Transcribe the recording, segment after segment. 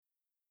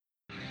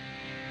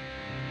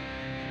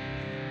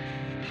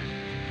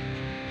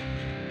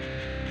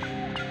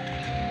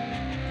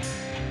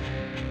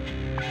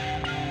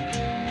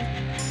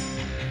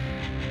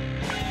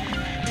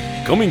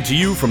Coming to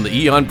you from the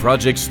Eon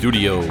Project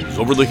studios,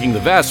 overlooking the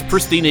vast,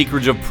 pristine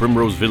acreage of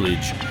Primrose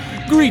Village.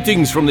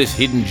 Greetings from this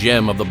hidden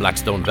gem of the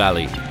Blackstone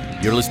Valley.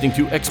 You're listening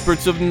to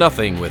Experts of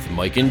Nothing with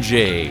Mike and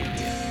Jay.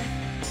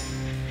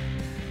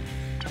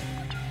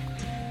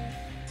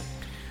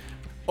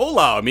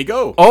 Hola,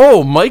 amigo.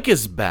 Oh, Mike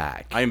is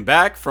back. I am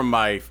back from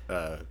my...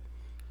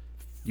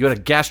 You had a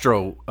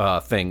gastro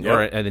thing, Yep,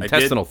 or an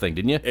intestinal thing,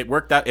 didn't you? It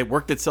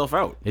worked itself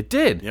out. It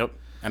did. Yep.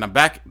 And I'm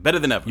back better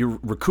than ever. You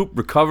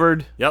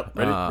recovered. Yep,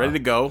 ready to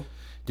go.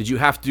 Did you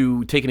have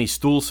to take any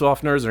stool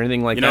softeners or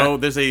anything like that? You know,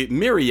 there's a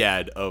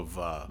myriad of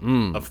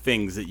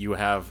things that you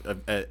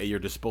have at your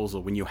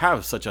disposal when you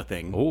have such a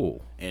thing.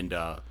 Oh. And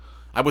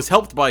I was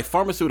helped by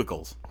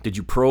pharmaceuticals. Did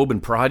you probe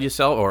and prod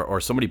yourself, or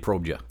somebody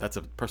probed you? That's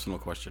a personal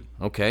question.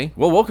 Okay.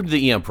 Well, welcome to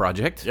the Eon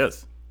Project.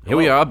 Yes. Here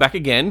we are, back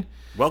again.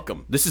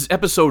 Welcome. This is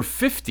episode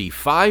 50.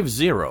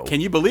 Can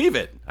you believe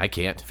it? I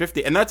can't.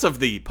 50, and that's of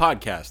the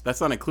podcast.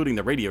 That's not including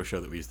the radio show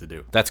that we used to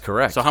do. That's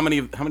correct. So how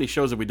many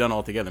shows have we done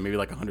altogether? Maybe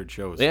like 100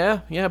 shows. Yeah,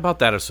 about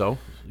that or so.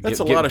 That's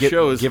a lot of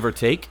shows. Give or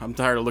take. I'm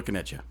tired of looking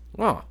at you.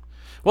 Well,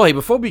 hey,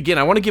 before we begin,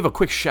 I want to give a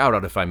quick shout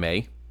out, if I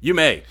may. You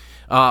may.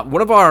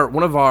 One of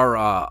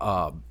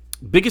our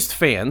biggest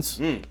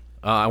fans.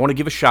 I want to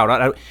give a shout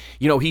out.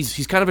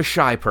 He's kind of a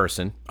shy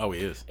person. Oh,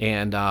 he is.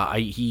 And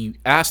he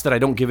asked that I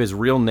don't give his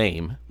real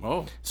name.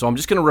 Oh. So I'm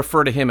just going to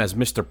refer to him as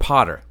Mr.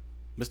 Potter.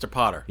 Mr.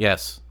 Potter.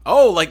 Yes.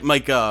 Oh,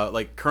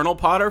 like Colonel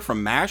Potter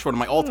from MASH, one of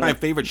my all-time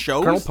favorite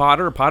shows. Colonel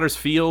Potter, Potter's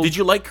Field. Did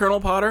you like Colonel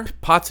Potter?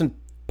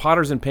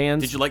 Potters and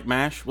Pans. Did you like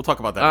MASH? We'll talk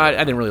about that. I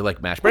didn't really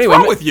like MASH. But What's anyway,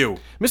 wrong with you?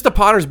 Mr.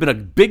 Potter's been a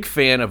big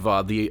fan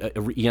of the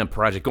Eon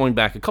Project going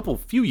back a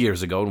few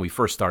years ago when we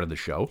first started the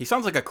show. He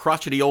sounds like a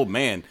crotchety old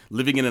man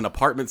living in an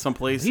apartment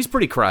someplace. He's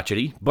pretty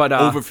crotchety, but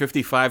over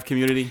 55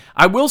 community.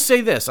 I will say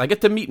this: I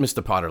get to meet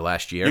Mr. Potter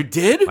last year. You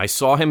did? I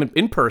saw him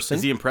in person.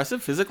 Is he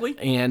impressive physically?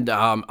 And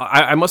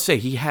I must say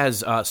he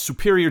has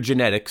superior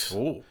genetics.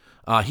 Oh.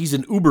 He's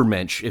an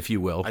Ubermensch, if you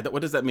will.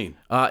 What does that mean?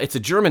 It's a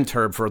German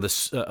term for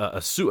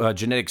a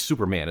genetic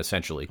Superman,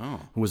 essentially,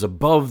 who is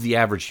above the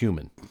average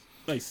human.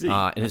 I see.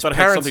 And his thought it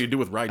parents, had something to do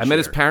with rideshare. I met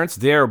his parents.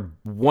 They're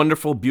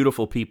wonderful,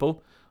 beautiful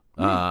people.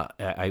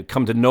 I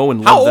come to know and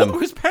love them. How old are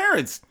his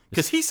parents?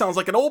 Because he sounds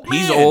like an old man.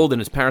 He's old,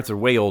 and his parents are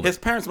way older. His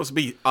parents must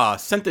be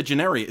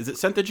centenarians. Is it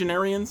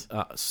centenarians?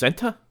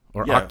 Centa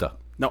or Octa?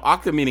 No,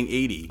 Octa meaning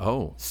 80.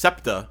 Oh.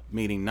 Septa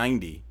meaning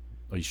 90.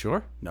 Are you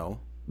sure?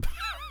 No.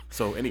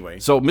 So anyway.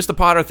 So, Mr.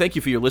 Potter, thank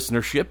you for your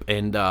listenership,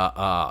 and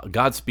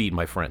Godspeed,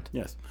 my friend.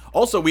 Yes.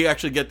 Also, we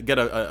actually get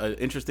a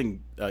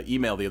interesting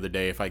email the other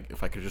day, if I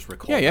could just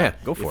recall. Yeah,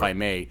 go for it. If I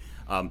may.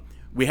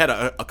 We had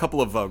a couple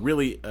of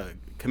really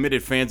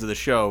committed fans of the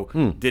show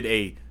did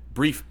a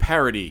brief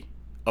parody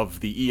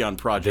of the Eon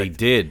Project.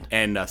 They did.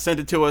 And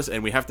sent it to us,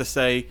 and we have to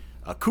say,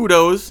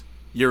 kudos.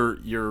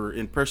 Your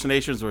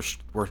impersonations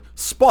were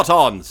spot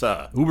on,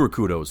 sir. Uber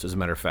kudos, as a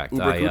matter of fact.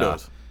 Uber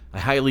kudos. I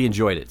highly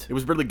enjoyed it. It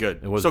was really good.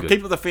 It was so good.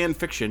 keep with the fan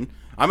fiction.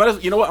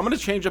 You know what? I'm gonna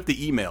change up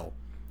the email.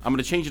 I'm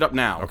gonna change it up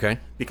now. Okay.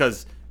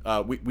 Because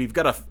we've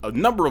got a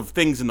number of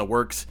things in the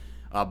works,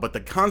 but the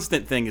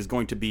constant thing is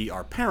going to be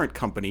our parent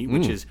company,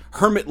 which is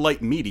Hermit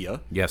Light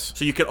Media. Yes.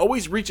 So you can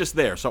always reach us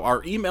there. So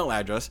our email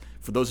address,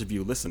 for those of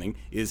you listening,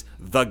 is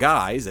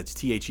theguys. That's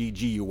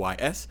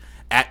TheGuys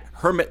at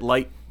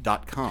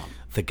hermitlight.com.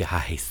 The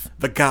guys.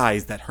 The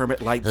guys at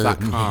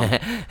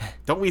hermitlight.com.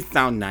 Don't we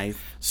sound nice?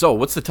 So,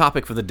 what's the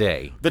topic for the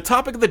day? The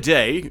topic of the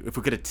day, if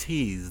we're going to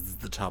tease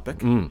the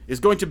topic, is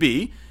going to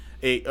be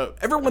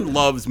everyone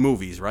loves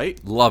movies,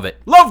 right? Love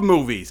it. Love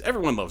movies.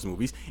 Everyone loves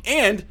movies.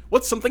 And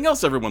what's something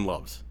else everyone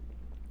loves?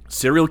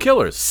 Serial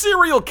killers.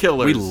 Serial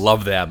killers. We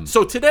love them.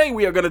 So today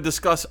we are going to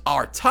discuss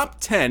our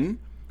top 10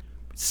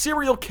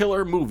 serial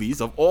killer movies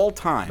of all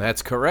time.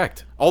 That's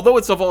correct. Although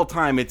it's of all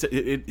time, it's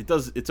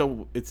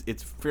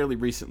fairly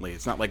recently.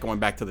 It's not like going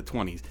back to the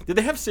 20s. Did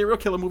they have serial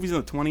killer movies in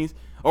the 20s?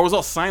 Or was it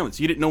all silent,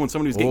 so you didn't know when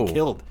somebody was getting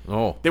killed?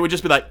 Oh. They would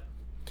just be like,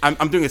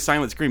 I'm doing a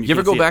silent scream. You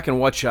ever go back and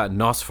watch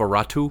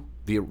Nosferatu,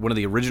 one of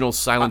the original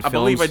silent films? I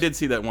believe I did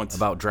see that once.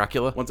 About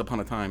Dracula? Once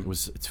upon a time.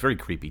 It's very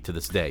creepy to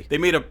this day. They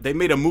made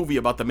a movie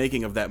about the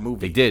making of that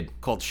movie. They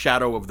did. Called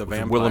Shadow of the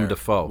Vampire. Willem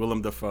Dafoe.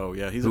 Willem Dafoe,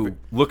 yeah. Who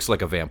looks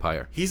like a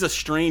vampire. He's a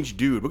strange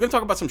dude. We're going to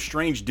talk about some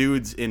strange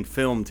dudes in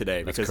film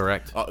today. That's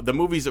correct. The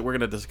movies that we're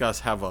going to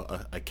discuss have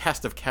a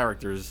cast of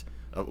characters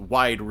of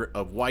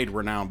wide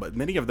renown, but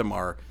many of them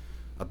are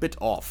a bit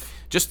off.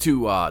 Just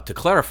to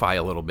clarify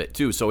a little bit,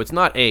 too. So it's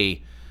not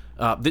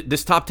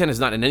this top 10 is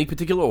not in any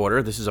particular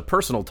order. This is a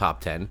personal top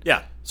 10.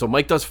 Yeah. So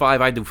Mike does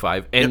 5, I do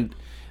 5. And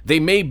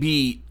they may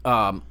be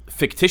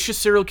fictitious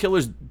serial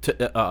killers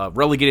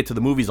relegated to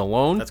the movies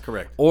alone. That's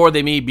correct. Or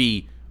they may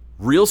be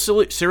real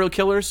serial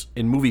killers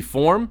in movie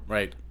form.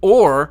 Right.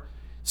 Or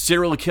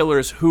serial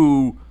killers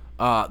who...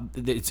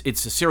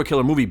 it's a serial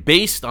killer movie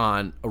based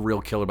on a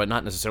real killer, but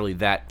not necessarily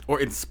that. Or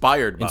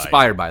inspired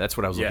by. That's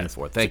what I was looking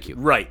for. Thank you.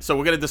 Right. So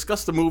we're going to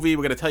discuss the movie.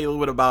 We're going to tell you a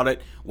little bit about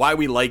it, why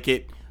we like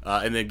it.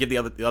 and then give the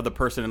other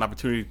person an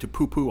opportunity to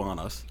poo-poo on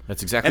us.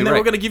 That's exactly right. And then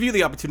we're going to give you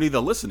the opportunity,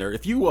 the listener.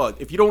 If you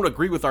don't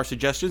agree with our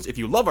suggestions, if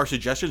you love our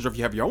suggestions, or if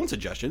you have your own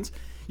suggestions,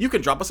 you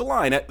can drop us a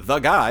line at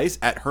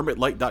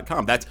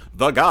theguys@hermitlight.com. That's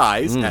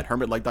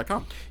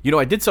theguys@hermitlight.com. You know,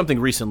 I did something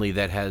recently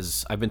that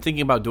I've been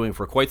thinking about doing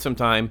for quite some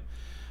time.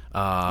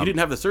 You didn't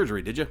have the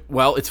surgery, did you?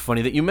 Well, it's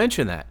funny that you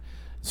mention that.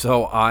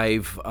 So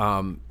I've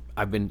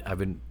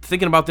been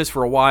thinking about this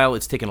for a while.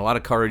 It's taken a lot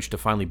of courage to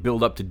finally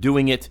build up to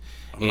doing it,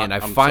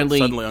 I'm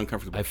suddenly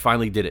uncomfortable. I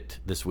finally did it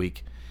this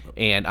week,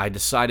 and I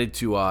decided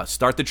to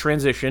start the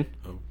transition.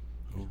 Oh.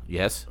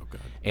 Yes. Oh,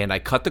 God. And I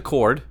cut the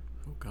cord.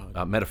 Oh,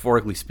 God.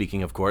 Metaphorically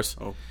speaking, of course.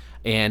 Oh.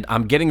 And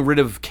I'm getting rid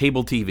of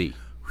cable TV.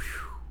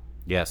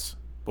 Yes.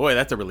 Boy,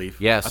 that's a relief.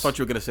 Yes. I thought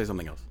you were going to say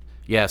something else.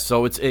 Yeah.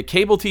 So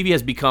cable TV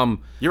has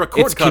become. You're a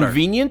cord cutter.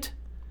 Convenient.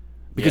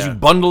 Because you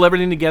bundle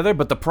everything together,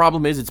 but the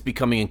problem is it's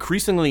becoming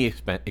increasingly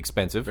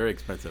expensive. Very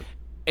expensive.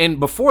 And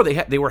before they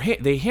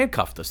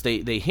handcuffed us.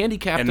 They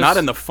handicapped us. And not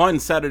in the fun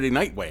Saturday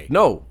night way.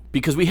 No,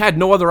 because we had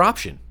no other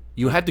option.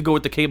 You had to go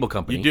with the cable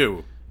company. You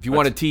do. If you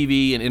wanted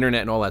TV and internet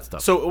and all that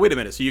stuff. So wait a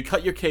minute. So you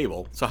cut your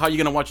cable. So how are you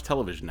going to watch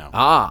television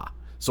now?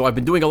 So I've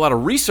been doing a lot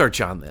of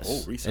research on this.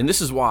 Oh, research. And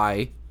this is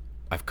why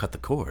I've cut the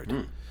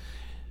cord.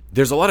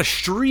 There's a lot of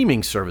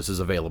streaming services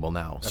available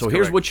now. That's here's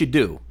correct. What you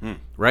do,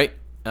 right?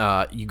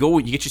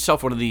 You get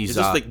yourself one of these. Is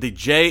this like the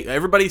J?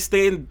 Everybody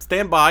stand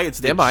by. It's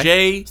the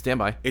J. Stand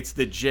by. It's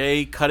the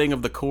J cutting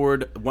of the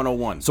cord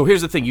 101. So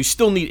here's the thing: you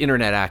still need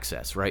internet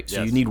access, right?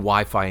 So you need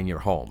Wi-Fi in your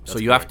home. So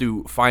you have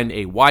to find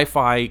a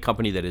Wi-Fi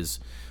company that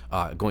is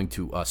going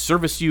to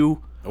service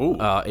you,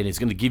 and is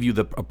going to give you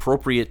the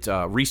appropriate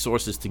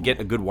resources to get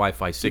a good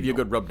Wi-Fi signal. Give you a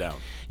good rub down.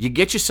 You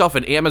get yourself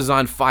an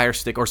Amazon Fire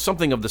Stick or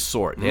something of the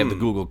sort. They have the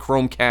Google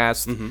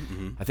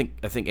Chromecast. I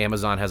think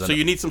Amazon has. So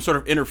you need some sort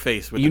of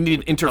interface. You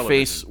need an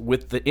interface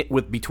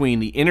with between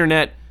the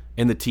internet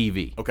and the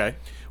TV. Okay.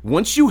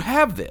 Once you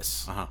have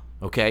this,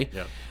 okay,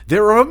 Yeah.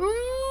 there are a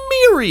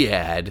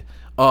myriad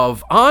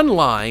of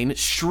online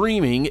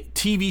streaming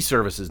TV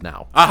services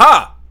now.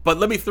 Aha! But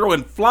let me throw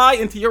in fly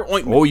into your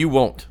ointment. Oh, you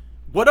won't.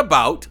 What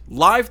about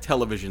live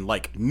television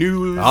like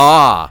news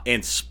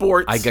and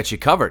sports? I got you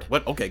covered.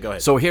 What? Okay, go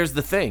ahead. So here's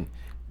the thing.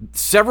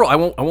 I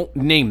won't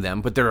name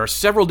them, but there are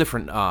several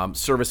different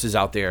services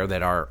out there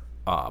that are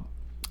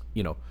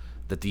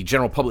that the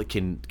general public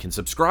can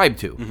subscribe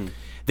to.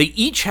 They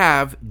each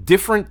have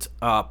different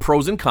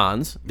pros and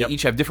cons. They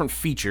each have different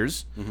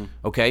features.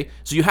 Okay,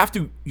 so you have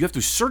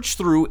to search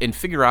through and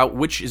figure out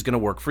which is going to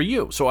work for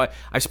you. So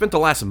I spent the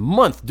last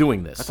month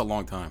doing this. That's a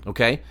long time.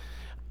 Okay,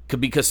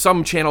 because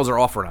some channels are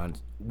offered on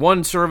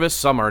one service,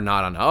 some are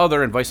not on the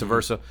other, and vice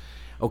versa.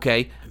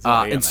 Okay,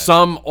 and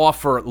some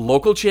offer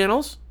local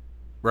channels.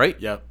 Right?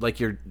 Yeah. Like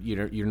your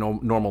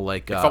normal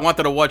like. If I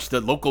wanted to watch the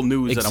local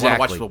news and I want to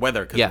watch the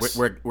weather, because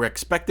we're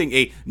expecting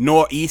a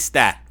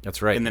nor'easter.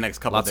 That's right. In the next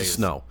couple of days. Lots of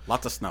snow.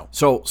 Lots of snow.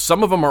 So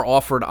some of them are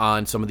offered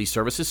on some of these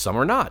services, some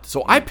are not.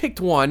 So I picked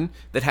one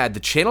that had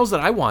the channels that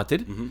I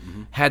wanted,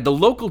 had the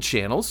local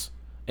channels,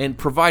 and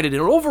provided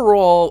an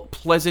overall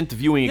pleasant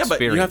viewing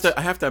experience. But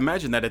I have to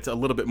imagine that it's a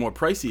little bit more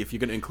pricey if you're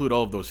going to include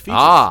all of those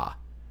features.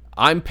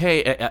 I'm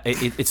paying.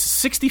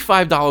 It's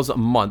 $65 a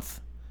month.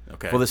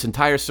 Okay. For this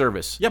entire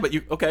service. Yeah, but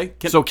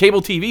so cable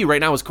TV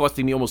right now is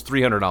costing me almost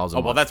 $300 a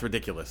month. Well, that's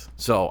ridiculous.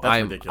 So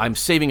ridiculous. I'm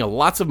saving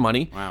lots of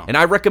money. Wow. And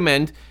I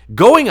recommend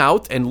going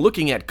out and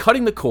looking at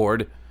cutting the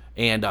cord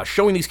and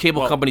showing these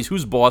cable companies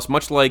who's boss,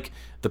 much like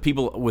the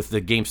people with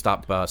the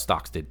GameStop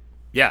stocks did.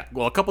 Yeah,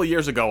 well, a couple of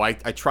years ago, I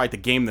tried to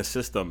game the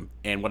system,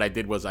 and what I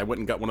did was I went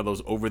and got one of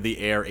those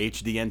over-the-air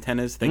HD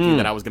antennas, thinking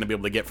that I was going to be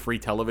able to get free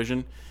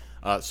television.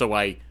 So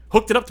I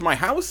hooked it up to my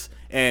house,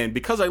 and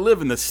because I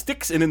live in the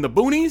sticks and in the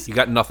boonies, you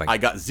got nothing. I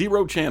got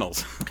 0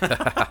 channels.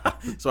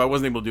 So I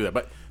wasn't able to do that.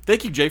 But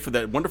thank you, Jay, for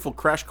that wonderful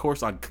crash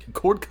course on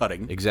cord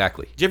cutting.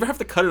 Exactly. Did you ever have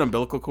to cut an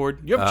umbilical cord?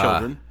 You have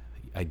children.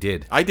 I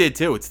did. I did,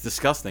 too. It's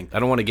disgusting. I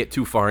don't want to get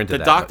too far into that.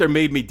 The doctor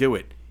made me do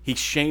it. He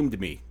shamed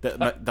me.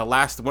 The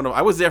last one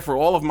I was there for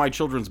all of my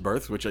children's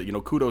births, which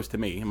kudos to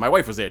me. And my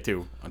wife was there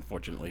too,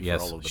 unfortunately.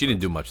 Yes, for all of the she births.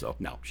 didn't do much though.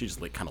 No, she just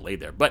kind of laid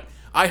there. But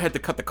I had to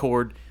cut the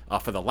cord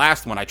for the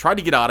last one. I tried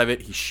to get out of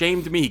it. He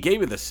shamed me. He gave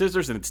me the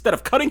scissors, and instead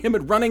of cutting him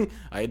and running,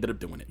 I ended up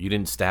doing it. You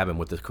didn't stab him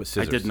with the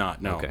scissors. I did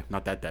not. No, okay.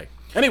 Not that day.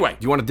 Anyway,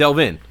 do you want to delve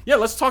in? Yeah,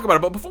 let's talk about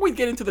it. But before we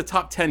get into the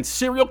top 10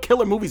 serial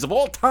killer movies of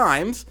all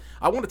times,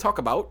 I want to talk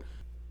about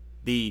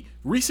the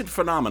recent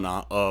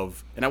phenomena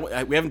of, and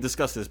we haven't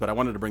discussed this, but I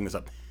wanted to bring this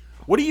up.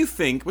 What do you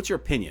think, what's your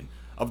opinion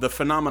of the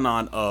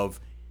phenomenon of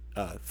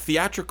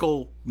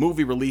theatrical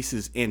movie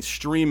releases and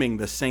streaming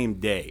the same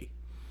day?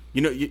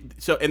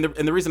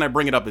 The reason I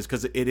bring it up is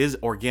because it is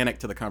organic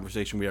to the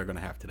conversation we are going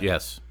to have today.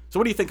 Yes. So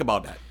what do you think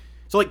about that?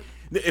 So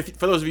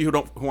for those of you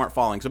who aren't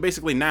following, so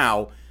basically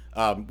now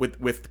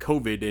with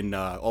COVID and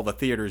all the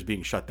theaters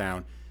being shut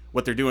down,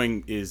 what they're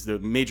doing is the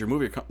major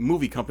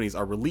movie companies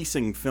are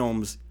releasing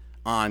films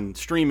on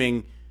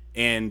streaming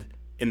and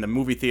in the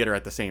movie theater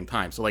at the same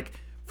time. So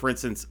for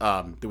instance,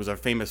 there was a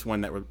famous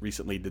one that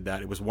recently did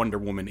that. It was Wonder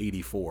Woman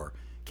 84.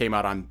 Came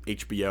out on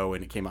HBO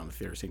and it came out in the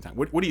theater at the same time.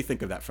 What do you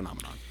think of that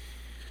phenomenon?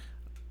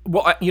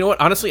 Well, you know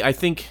what? Honestly, I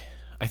think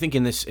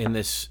in this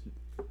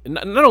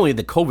not only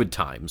the COVID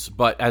times,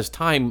 but as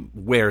time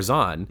wears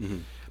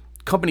on,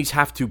 companies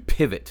have to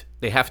pivot.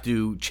 They have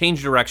to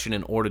change direction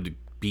in order to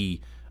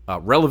be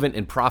relevant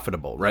and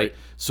profitable, right?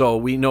 So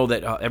we know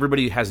that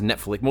everybody has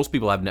Netflix. Most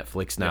people have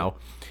Netflix now.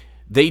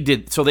 They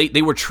did. So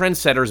they were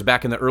trendsetters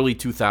back in the early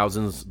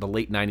 2000s, the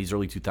late 90s,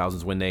 early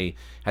 2000s, when they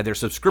had their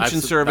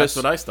subscription service.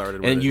 That's what I started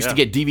with. And used to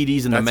get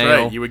DVDs in the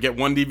mail. Right. You would get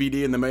one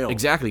DVD in the mail.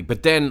 Exactly.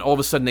 But then all of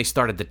a sudden they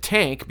started to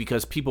tank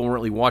because people weren't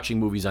really watching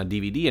movies on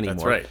DVD anymore.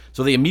 That's right.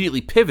 So they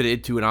immediately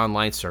pivoted to an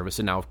online service,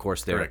 and now, of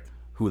course, they're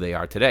who they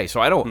are today. So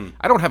I don't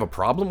have a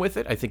problem with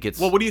it. I think it's...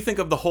 Well, what do you think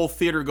of the whole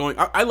theater going...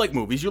 I like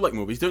movies. You like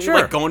movies. Don't Sure.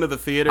 you like going to the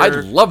theater? I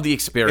love the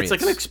experience.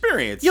 It's like an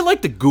experience. You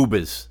like the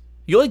goobas.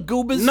 You like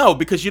goobas? No,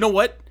 because you know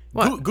what?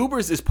 What?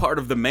 Goobers is part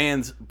of the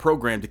man's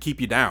program to keep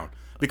you down.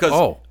 Because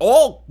Oh.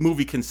 all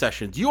movie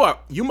concessions,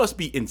 you must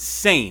be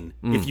insane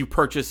if you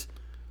purchase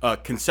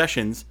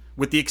concessions,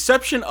 with the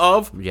exception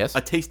of Yes.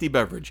 a tasty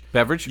beverage.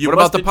 Beverage? You What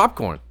about must- the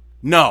popcorn?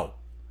 No.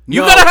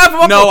 You No. gotta have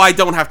popcorn. No, I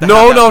don't have to No,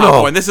 have that no, no.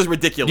 popcorn. This is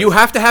ridiculous. You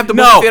have to have the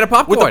no, movie theater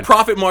popcorn. with a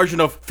profit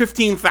margin of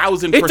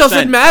 15,000%. It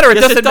doesn't matter. It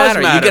Yes, doesn't matter.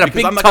 You get a because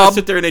big I'm not gonna tub.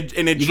 sit there and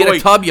enjoy. You get a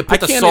tub, you put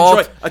I the can't salt,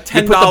 enjoy a $10,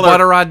 you put the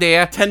butter on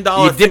there,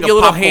 $10 you dip thing your of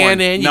little popcorn.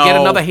 hand in, you No, get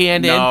another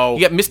hand no. in, you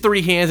get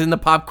mystery hands in the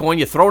popcorn,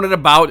 you're throwing it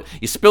about,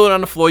 you spill it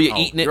on the floor, you're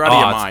eating it. You're out of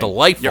your It's mind.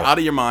 delightful. You're out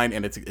of your mind,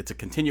 and it's a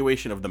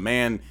continuation of the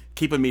man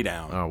keeping me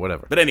down. Oh,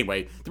 whatever. But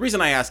anyway, the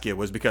reason I ask you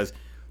was because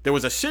there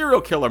was a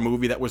serial killer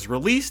movie that was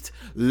released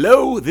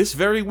this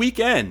very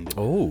weekend.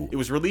 Oh. It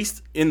was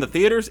released in the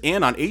theaters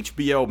and on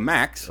HBO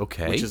Max,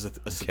 Okay. which is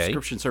a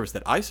subscription service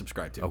that I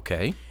subscribe to.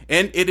 Okay.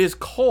 And it is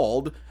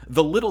called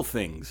The Little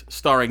Things,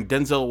 starring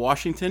Denzel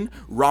Washington,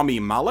 Rami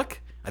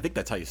Malek. I think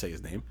that's how you say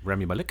his name.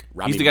 Rami Malek?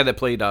 Rami- He's the guy that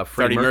played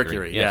Freddie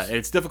Mercury. Yeah, Yes.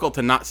 it's difficult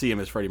to not see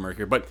him as Freddie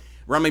Mercury, but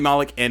Rami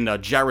Malek and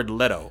Jared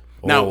Leto.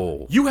 Now,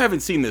 Oh. you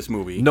haven't seen this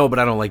movie, No, but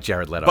I don't like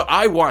Jared Leto. but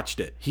I watched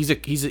it. He's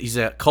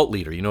a cult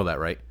leader, you know that,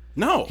 right?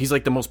 No, He's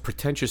like the most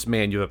pretentious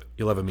man you'll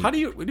ever meet. what do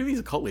you mean he's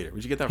a cult leader?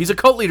 Where'd you get that? He's a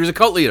cult leader. He's a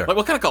cult leader. Like,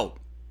 what kind of cult?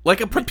 Like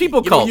a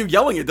people You know, cult. you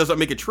yelling it doesn't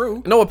make it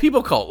true. No, a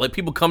people cult. Like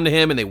people come to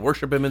him and they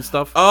worship him and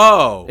stuff.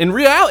 Oh, In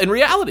reality.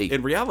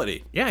 in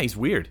reality. Yeah, he's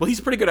weird. Well, he's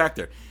a pretty good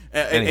actor,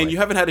 Anyway. and you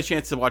haven't had a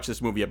chance to watch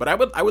this movie yet. But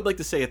I would like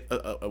to say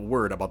a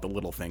word about The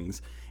Little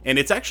Things, and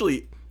it's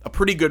actually a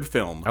pretty good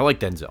film. I like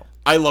Denzel.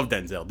 I love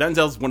Denzel.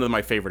 Denzel's one of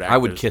my favorite actors. I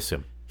would kiss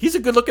him. He's a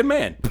good-looking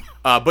man.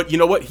 But you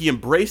know what? He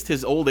embraced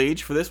his old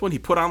age for this one. He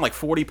put on like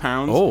 40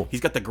 pounds. Oh. He's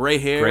got the gray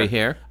hair. Gray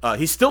hair.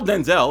 He's still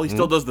Denzel. He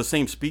still does the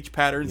same speech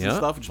patterns and Yeah.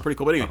 stuff, which is pretty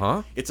cool. But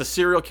anyway, it's a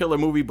serial killer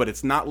movie, but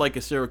it's not like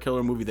a serial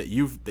killer movie that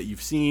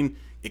you've seen.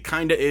 It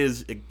kind of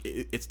is.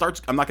 It starts.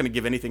 I'm not going to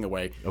give anything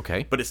away.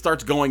 Okay. But it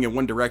starts going in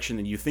one direction,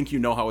 and you think you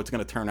know how it's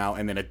going to turn out,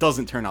 and then it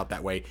doesn't turn out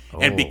that way.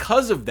 Oh. And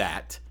because of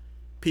that,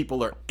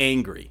 people are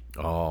angry.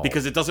 Oh.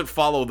 Because it doesn't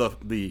follow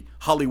the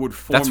Hollywood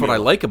formula. That's what I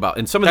like about.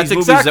 And some of That's these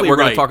movies that exactly we're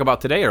going right. to talk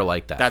about today are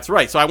like that. That's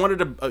right. So I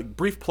wanted a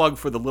brief plug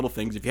for The Little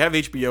Things. If you have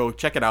HBO,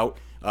 check it out.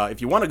 If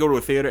you want to go to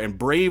a theater and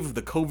brave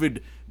the COVID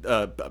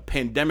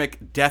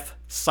pandemic death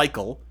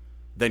cycle,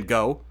 then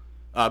go.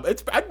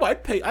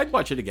 I'd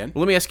watch it again.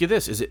 Well, let me ask you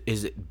this: Is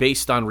it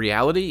based on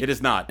reality? It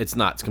is not. It's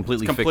not. It's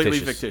completely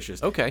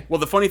fictitious. Okay. Well,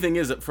 the funny thing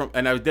is that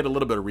and I did a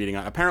little bit of reading.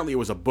 Apparently, it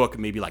was a book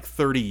maybe like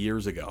 30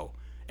 years ago,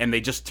 and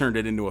they just turned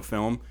it into a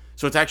film.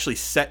 So it's actually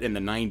set in the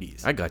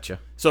 90s. I gotcha.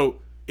 So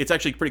it's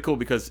actually pretty cool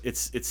because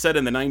it's set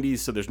in the 90s.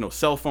 So there's no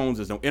cell phones,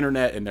 there's no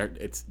internet, and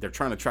they're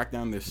trying to track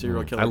down this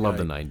serial killer. I love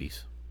guy. the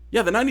 '90s.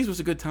 Yeah, the 90s was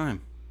a good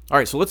time. All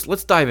right, so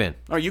let's dive in.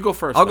 All right, you go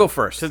first. I'll then, go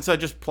first. since I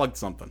just plugged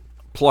something.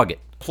 Plug it.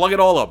 Plug it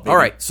all up. Baby. All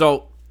right,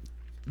 so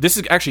this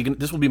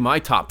will be my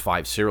top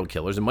 5 serial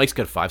killers, and Mike's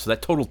got 5, so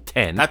that totals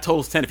 10. That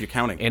totals 10 if you're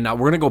counting. And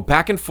we're gonna go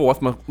back and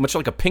forth, much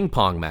like a ping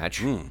pong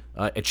match,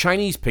 a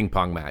Chinese ping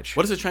pong match.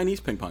 What is a Chinese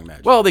ping pong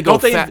match? Well, they go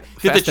Don't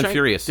fast and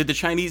furious. Did the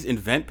Chinese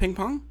invent ping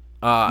pong?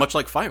 Much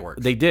like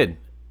fireworks. They did.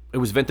 It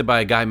was invented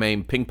by a guy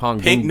named Ping Pong.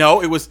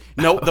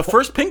 The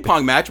first ping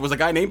pong match was a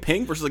guy named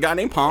Ping versus a guy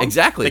named Pong.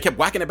 Exactly. They kept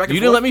whacking it back and You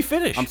forth. didn't let me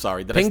finish. I'm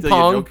sorry. Did I Ping steal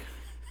Pong, your joke?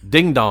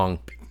 Ding Dong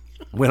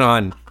went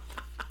on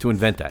to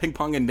invent that. Ping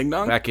Pong and Ding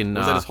Dong? Back in,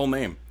 Or was that his whole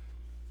name?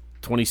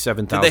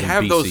 27,000 Did they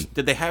have BC.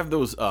 Did they have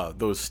those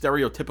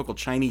stereotypical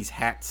Chinese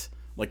hats,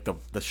 like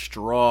the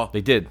straw?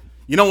 They did.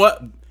 You know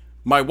what?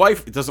 My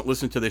wife doesn't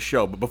listen to this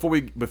show, but before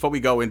we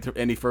go into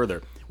any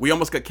further, we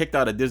almost got kicked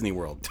out of Disney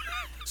World.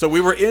 So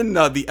we were in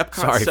the Epcot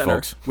Sorry, Center.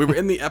 folks. We were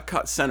in the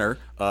Epcot Center.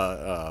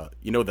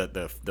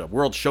 The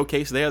World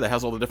Showcase there that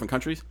has all the different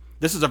countries.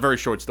 This is a very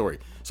short story.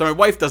 So my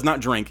wife does not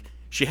drink.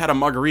 She had a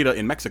margarita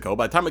in Mexico.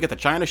 By the time I got to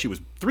China, she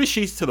was 3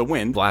 sheets to the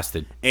wind.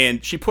 Blasted.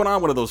 And she put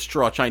on one of those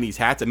straw Chinese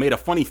hats and made a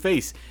funny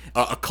face,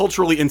 a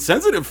culturally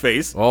insensitive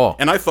face. Oh.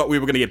 And I thought we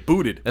were going to get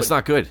booted. That's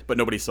not good. But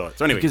nobody saw it.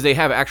 So anyway. Because they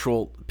have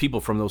actual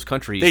people from those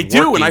countries. They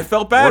do, and I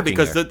felt bad working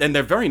because there. and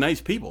they're very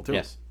nice people too.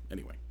 Yes.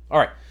 Anyway, All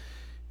right.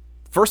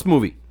 First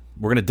movie,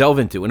 we're going to delve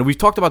into, and we've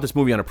talked about this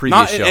movie on a previous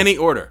Not show. in any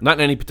order. Not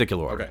in any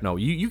particular order. Okay. No,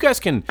 you guys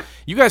can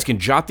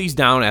jot these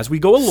down as we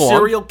go along.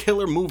 Serial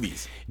killer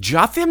movies.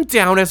 Jot them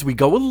down as we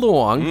go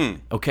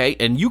along, okay?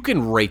 And you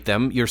can rate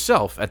them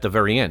yourself at the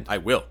very end. I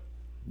will.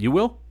 You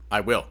will?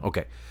 I will.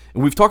 Okay.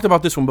 And we've talked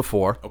about this one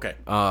before. Okay.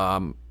 But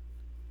I'm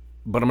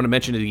going to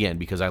mention it again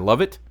because I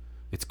love it.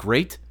 It's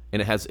great,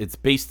 and it's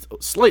based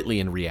slightly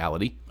in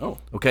reality. Oh.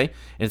 Okay?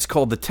 And it's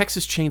called The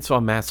Texas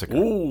Chainsaw Massacre.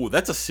 Ooh,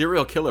 that's a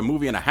serial killer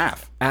movie and a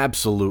half.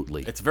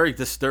 Absolutely. It's very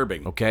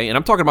disturbing. Okay? And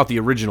I'm talking about the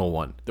original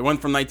one. The one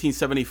from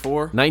 1974?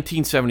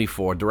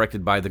 1974,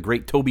 directed by the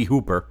great Tobe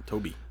Hooper.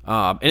 Toby.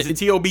 And Is it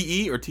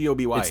T-O-B-E or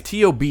T-O-B-Y? It's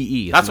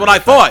T-O-B-E. That's what I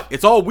thought.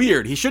 It's all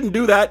weird. He shouldn't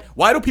do that.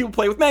 Why do people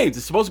play with names?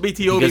 It's supposed to be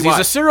T-O-B-Y. Because he's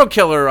a serial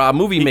killer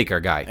movie maker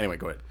guy. Anyway,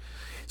 go ahead.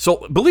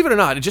 So, believe it or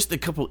not, just a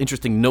couple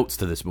interesting notes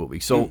to this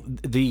movie. So,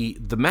 the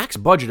max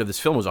budget of this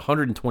film was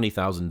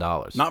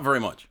 $120,000. Not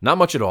very much. Not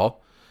much at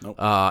all. Nope.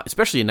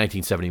 Especially in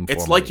 1974.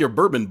 It's like your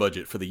bourbon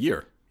budget for the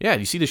year. Yeah, do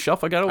you see the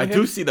shelf I got over I here?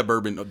 do see the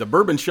bourbon. The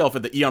bourbon shelf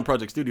at the Eon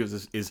Project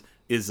Studios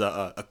is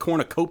a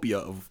cornucopia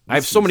of whiskeys. I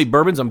have so many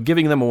bourbons, I'm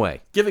giving them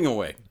away. Giving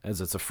away. As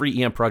it's a free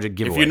Eon Project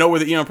giveaway. If you know where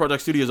the Eon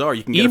Project Studios are,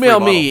 you can get Email a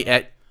free me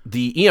at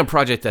the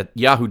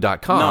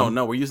eonproject@yahoo.com.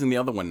 No, we're using the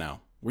other one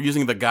now. We're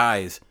using the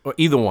guys Or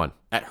either one,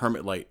 at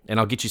Hermit Light. and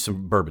I'll get you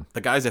some bourbon.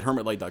 The guys at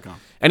hermitlight.com.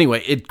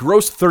 Anyway, it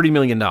grossed $30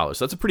 million. So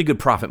that's a pretty good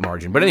profit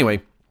margin. But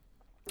anyway,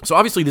 so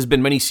obviously there's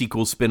been many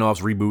sequels,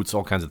 spin-offs, reboots,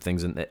 all kinds of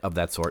things of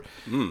that sort.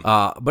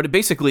 But it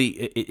basically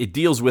it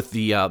deals with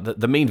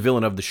the main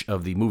villain of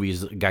the movie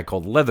is a guy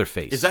called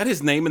Leatherface. Is that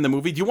his name in the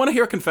movie? Do you want to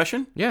hear a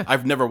confession? Yeah.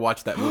 I've never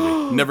watched that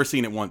movie. Never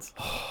seen it once.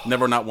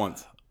 Never, not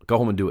once. Go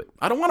home and do it.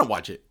 I don't want to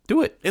watch it.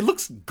 Do it. It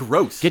looks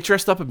gross. Get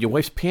dressed up in your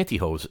wife's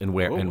pantyhose and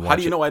wear and watch How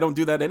do you it. know I don't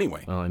do that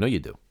anyway? Oh, I know you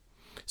do.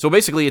 So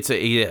basically, it's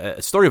a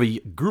story of a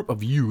group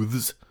of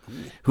youths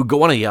who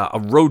go on a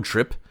road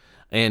trip,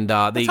 and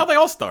That's how they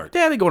all start.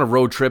 they go on a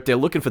road trip. They're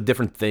looking for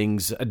different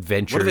things,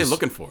 adventures. What are they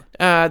looking for?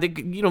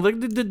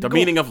 The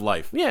Meaning of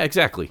life. Yeah,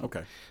 exactly.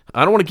 Okay.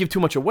 I don't want to give too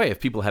much away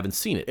if people haven't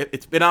seen it.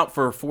 It's been out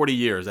for 40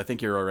 years. I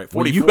think you're all right.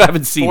 Well, you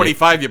haven't seen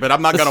 45 yet, but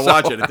I'm not going to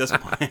watch it at this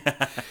point.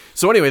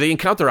 So anyway, they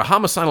encounter a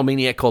homicidal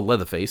maniac called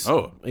Leatherface.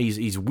 Oh.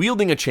 He's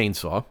wielding a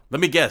chainsaw. Let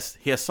me guess.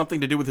 He has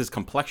something to do with his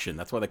complexion.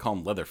 That's why they call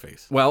him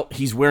Leatherface. Well,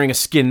 he's wearing a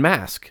skin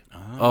mask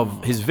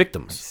of his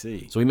victims. I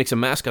see. So he makes a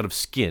mask out of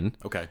skin.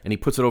 Okay. And he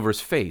puts it over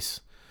his face.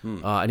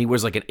 And he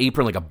wears like an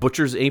apron, like a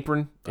butcher's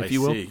apron, if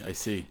you will. I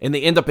see. And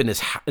they end up in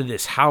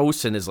this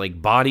house, and his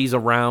like bodies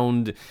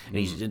around,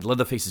 and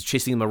Leatherface is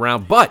chasing them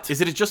around. But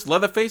Is it just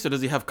Leatherface, or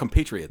does he have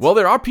compatriots? well,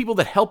 there are people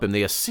that help him;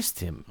 they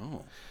assist him.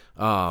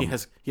 he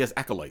has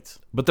acolytes.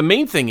 But the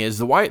main thing is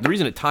the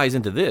reason it ties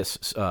into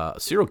this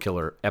serial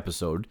killer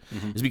episode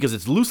is because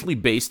it's loosely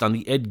based on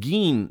the Ed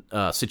Gein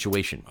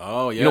situation.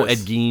 Oh, yes. You know Ed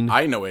Gein,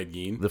 I know Ed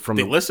Gein.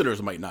 The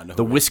listeners might not know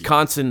the who Ed Gein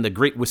Wisconsin, the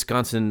great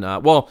Wisconsin.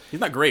 Well, is. He's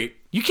not great.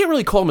 you can't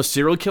really call him a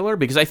serial killer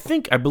because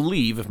I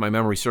believe, if my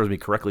memory serves me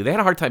correctly, they had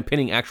a hard time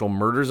pinning actual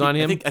murders on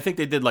him. I think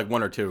they did like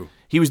one or two.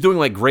 He was doing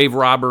like grave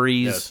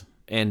robberies. Yes.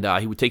 And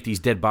he would take these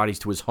dead bodies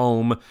to his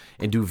home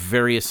and do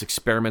various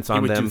experiments on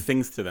He would them. do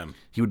things to them.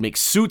 He would make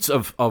suits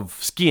of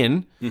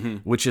skin,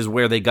 which is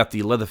where they got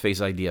the Leatherface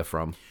idea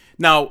from.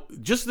 Now,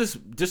 just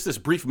this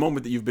brief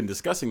moment that you've been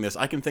discussing this,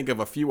 I can think of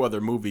a few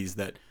other movies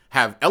that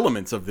have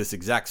elements of this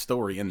exact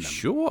story in them.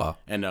 Sure.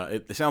 And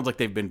it sounds like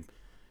they've been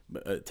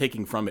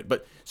taking from it.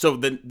 But so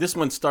then this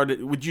one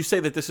started. Would you say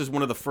that this is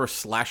one of the first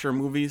slasher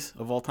movies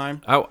of all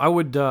time? I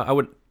would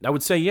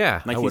say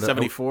yeah.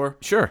 1974.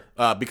 Sure.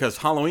 Because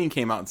Halloween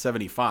came out in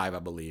 75, I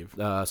believe.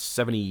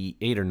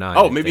 78 or 9.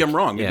 Oh, I maybe think. I'm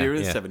wrong. Maybe Yeah, it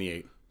is yeah.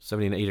 78.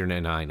 78 or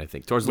 9, I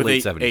think. Towards the With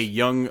late a 70s.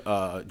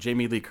 young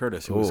Jamie Lee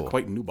Curtis, who was Oh.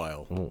 quite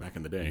nubile back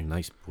in the day.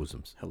 Nice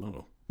bosoms.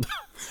 Hello.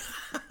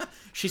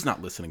 She's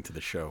not listening to the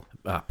show.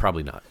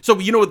 Probably not. So,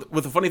 you know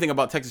what the funny thing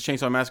about Texas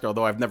Chainsaw Massacre,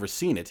 although I've never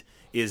seen it,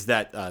 is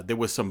that there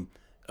was some,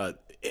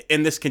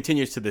 and this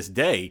continues to this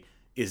day,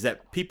 is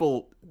that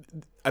people,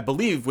 I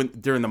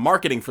believe, during the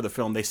marketing for the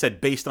film, they said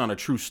based on a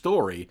true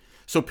story.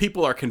 So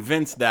people are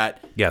convinced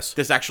that Yes.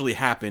 this actually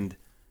happened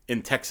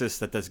in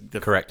Texas.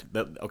 Correct.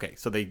 Okay,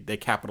 so they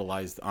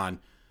capitalized on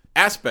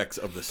aspects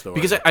of the story.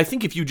 Because I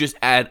think if you just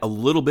add a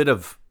little bit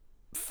of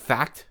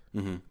fact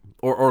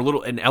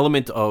or an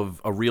element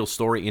of a real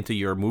story into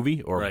your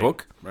movie or Right,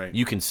 book, right.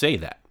 you can say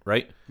that,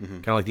 right?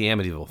 Kind of like the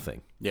Amityville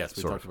thing. Yes,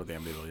 we sort talked of. about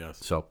the Amityville, yes.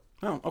 So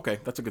Oh, okay,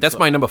 that's a good. that's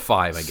my number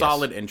 5, I guess.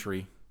 solid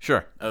entry.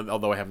 Sure.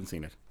 Although I haven't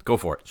seen it. Go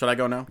for it. Should I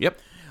go now? Yep.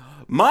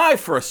 My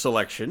first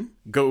selection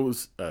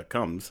comes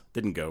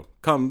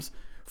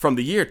from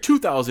the year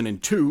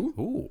 2002.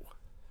 Ooh.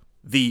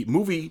 The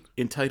movie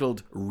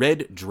entitled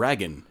Red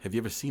Dragon. Have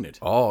you ever seen it?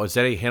 Oh, is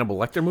that a Hannibal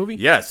Lecter movie?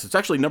 Yes, it's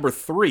actually number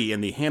 3 in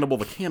the Hannibal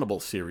the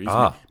Cannibal series,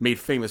 Ah. made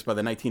famous by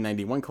the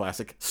 1991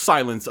 classic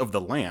Silence of the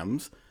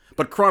Lambs.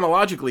 But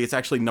chronologically, it's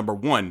actually number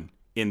 1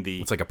 in the...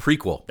 It's like a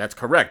prequel. That's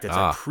correct. It's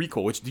a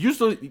prequel, which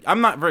usually...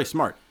 I'm not very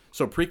smart,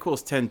 so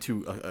prequels tend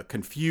to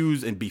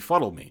confuse and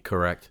befuddle me.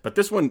 Correct. But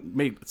this one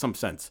made some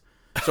sense.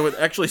 So it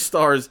actually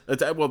stars.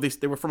 Well,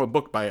 they were from a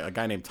book by a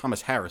guy named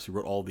Thomas Harris,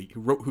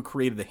 who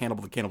created the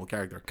Hannibal the Cannibal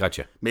character.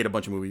 Gotcha. Made a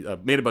bunch of movies.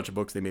 Made a bunch of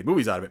books. They made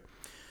movies out of it.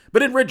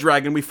 But in Red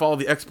Dragon, we follow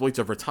the exploits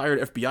of retired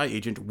FBI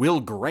agent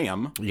Will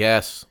Graham.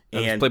 Yes.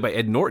 And was played by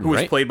Ed Norton, who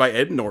right? was played by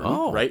Ed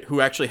Norton, right?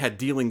 Who actually had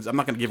dealings. I'm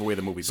not going to give away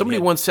the movie. Somebody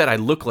once said I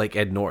look like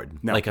Ed Norton.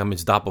 No. Like I'm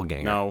his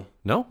doppelganger. No.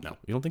 No? No.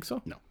 You don't think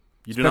so? No.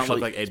 You do not look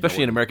like Ed Especially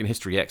Norton. in American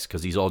History X,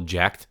 because he's all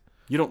jacked.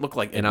 You don't look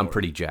like Ed And Norton. I'm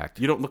pretty jacked.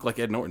 You don't look like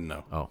Ed Norton,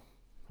 though. Oh,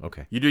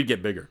 okay. You did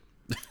get bigger.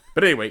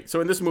 But anyway,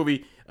 so in this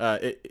movie,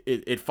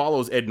 it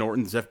follows Ed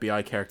Norton's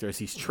FBI character as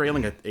he's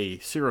trailing a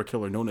serial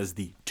killer known as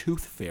the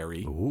Tooth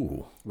Fairy.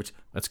 Ooh. Which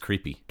That's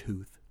creepy.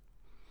 Tooth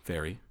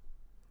Fairy.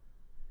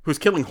 Who's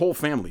killing whole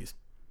families.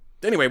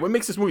 Anyway, what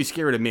makes this movie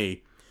scary to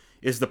me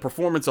is the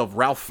performance of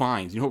Ralph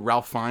Fiennes. You know who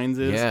Ralph Fiennes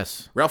is?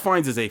 Yes. Ralph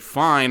Fiennes is a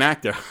fine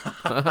actor.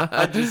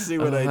 I just see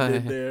what I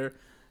did there.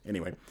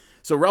 Anyway,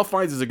 so Ralph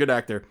Fiennes is a good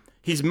actor.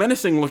 He's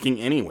menacing looking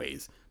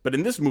anyways. But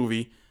in this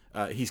movie,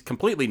 he's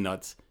completely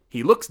nuts.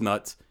 He looks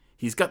nuts.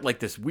 He's got like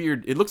this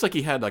weird... It looks like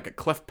he had like a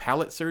cleft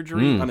palate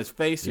surgery on his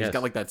face. Yes. He's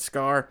got like that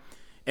scar.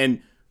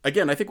 And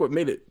again, I think what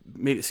made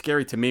it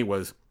scary to me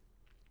was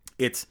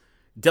it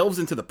delves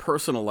into the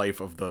personal life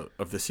of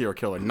the serial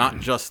killer, not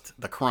just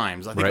the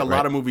crimes. I think a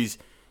lot of movies,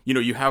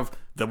 you have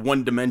the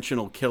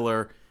one-dimensional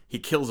killer. He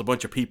kills a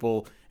bunch of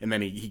people, and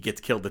then he gets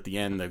killed at the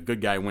end. The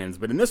good guy wins.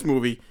 But in this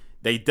movie,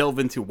 they delve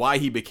into why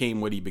he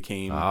became what he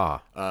became.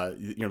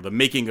 The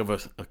making of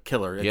a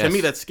killer. And to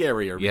me, that's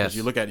scarier because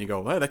you look at it and you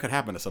go, "Oh, that could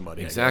happen to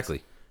somebody."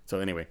 Exactly. So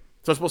anyway,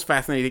 it's both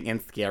fascinating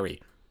and scary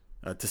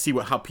to see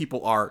how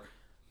people are,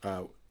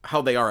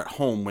 how they are at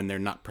home when they're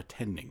not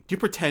pretending. Do you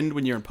pretend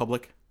when you're in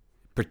public?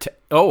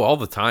 All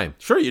the time.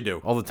 Sure you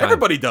do. All the time.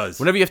 Everybody does.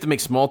 Whenever you have to make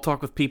small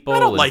talk with people. I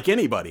don't like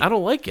anybody. I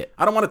don't like it.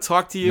 I don't want to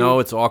talk to you. No,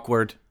 it's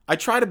awkward. I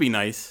try to be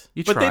nice,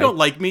 but they don't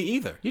like me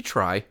either. You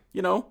try.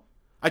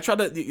 I try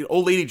to. The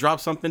old lady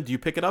drops something. Do you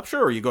pick it up?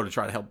 Sure. Or you go to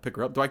try to help pick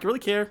her up. Do I really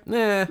care?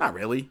 Nah. Not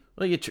really.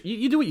 Well, you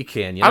do what you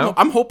can, you know?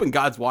 I'm hoping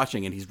God's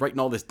watching and he's writing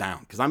all this down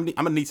because I'm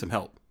going to need some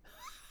help.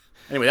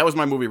 Anyway, that was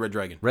my movie, Red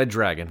Dragon. Red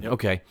Dragon. Yep.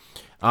 Okay.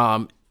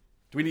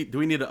 Do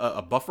we need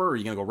a buffer, or are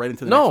you going to go right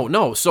into the next one?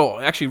 No. So,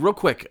 actually, real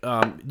quick, do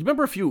you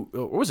remember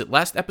what was it,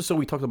 last episode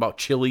we talked about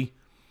chili?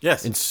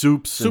 Yes. And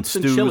soups and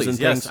stews chilies, and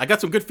yes. things? I got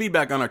some good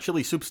feedback on our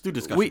chili soup stew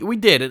discussion. We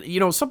did.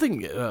 And,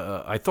 something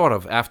I thought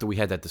of after we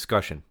had that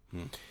discussion.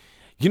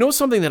 You know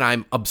something that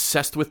I'm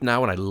obsessed with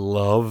now and I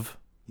love?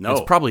 No.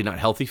 It's probably not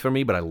healthy for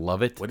me, but I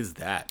love it. What is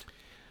that?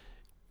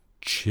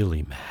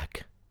 Chili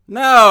mac.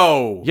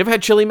 No. You ever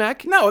had chili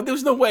mac? No,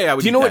 there's no way I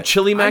would. Do you know what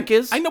chili mac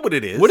is? I know what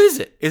it is. What is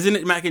it? Isn't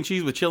it mac and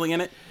cheese with chili in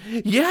it?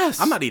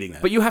 Yes. I'm not eating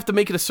that. But you have to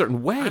make it a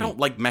certain way. I don't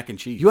like mac and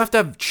cheese. You have to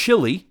have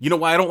chili. You know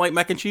why I don't like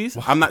mac and cheese?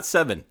 I'm not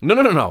 7.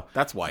 No.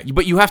 That's why.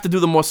 But you have to do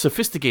the more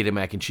sophisticated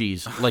mac and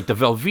cheese, like the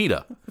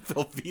Velveeta.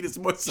 Velveeta's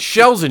more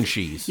Shells and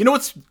cheese. You know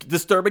what's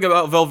disturbing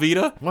about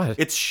Velveeta? What?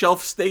 It's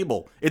shelf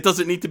stable. It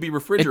doesn't need to be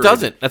refrigerated. It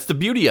doesn't. That's the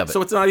beauty of it.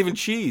 So it's not even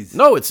cheese.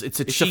 No, it's a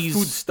cheese. A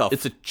food stuff.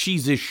 It's a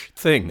cheese-ish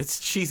thing. It's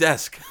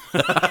cheese-esque.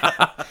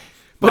 But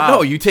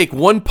no, you take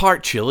 1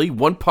 part chili,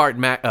 1 part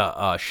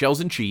shells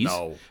and cheese,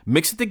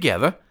 mix it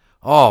together.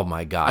 Oh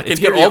my God! I can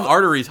hear your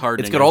arteries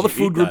hardening. It's got all the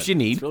food groups you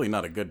need. It's really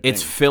not a good thing.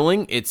 It's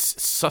filling.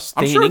 It's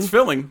sustaining. I'm sure it's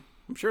filling.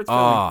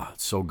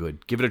 It's so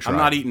good. Give it a try. I'm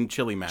not eating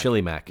chili mac.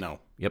 Chili mac. No.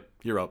 Yep.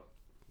 You're up.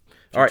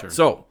 All right.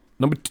 So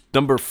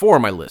number 4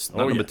 on my list.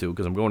 Not number 2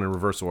 because I'm going in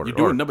reverse order. You're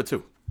doing number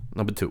 2.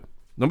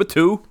 Number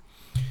 2.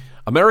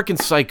 American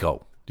Psycho.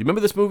 Do you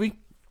remember this movie?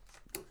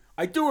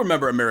 I do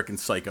remember American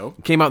Psycho.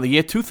 It came out in the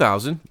year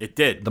 2000. It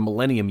did. The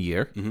millennium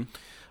year.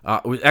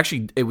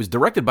 Mm-hmm. It was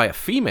directed by a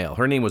female.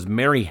 Her name was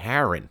Mary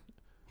Harron.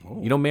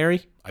 Oh. You know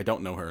Mary? I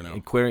don't know her,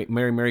 no.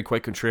 Mary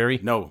quite contrary?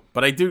 No,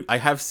 but I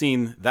have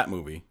seen that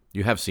movie.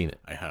 You have seen it?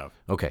 I have.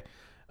 Okay.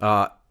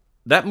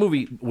 That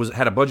movie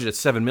had a budget of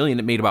 $7 million.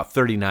 It made about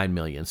 $39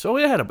 million, so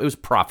it was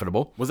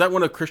profitable. Was that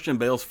one of Christian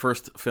Bale's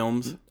first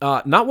films?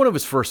 Not one of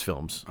his first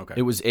films. Okay.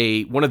 It was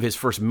one of his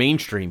first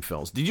mainstream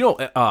films. Did you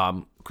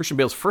know Christian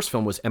Bale's first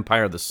film was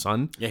Empire of the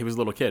Sun? Yeah, he was a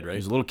little kid, right? He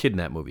was a little kid in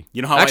that movie.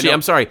 You know how Actually,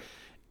 I'm sorry,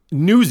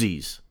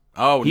 Newsies.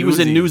 Oh, he was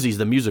in Newsies,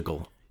 the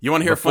musical. You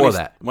want to hear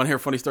a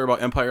funny story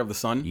about Empire of the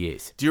Sun?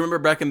 Yes. Do you remember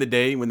back in the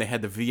day when they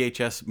had the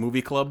VHS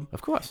movie club?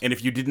 Of course. And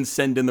if you didn't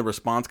send in the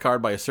response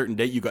card by a certain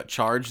date, you got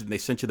charged, and they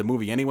sent you the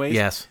movie anyways?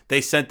 Yes.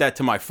 They sent that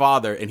to my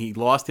father, and he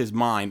lost his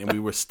mind, and we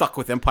were stuck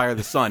with Empire of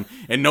the Sun,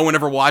 and no one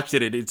ever watched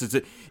it.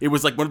 It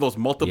was like one of those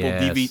multiple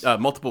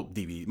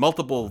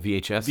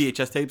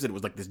VHS tapes, and it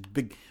was like this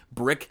big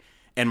brick.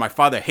 And my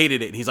father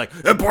hated it, and he's like,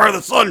 Empire of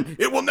the Sun,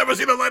 it will never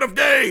see the light of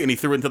day! And he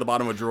threw it into the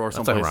bottom of a drawer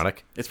someplace. That's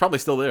ironic. It's probably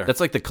still there. That's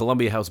like the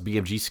Columbia House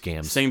BMG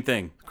scams. Same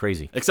thing.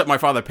 Crazy. Except my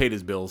father paid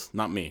his bills,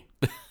 not me.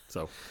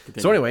 So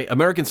anyway,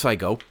 American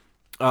Psycho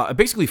it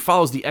basically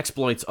follows the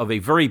exploits of a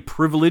very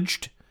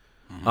privileged...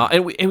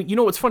 and you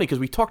know what's funny, because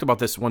we talked about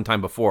this one time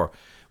before,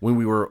 when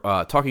we were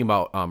talking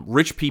about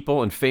rich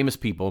people and famous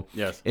people,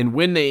 yes, and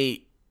when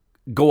they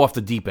go off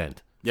the deep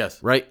end.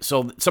 Yes. Right?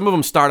 So some of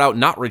them start out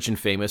not rich and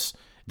famous.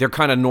 they're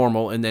kind of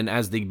normal, and then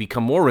as they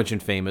become more rich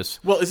and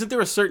famous... Well, isn't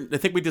there a certain... I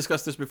think we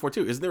discussed this before,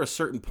 too. Isn't there a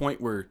certain point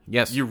where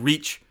you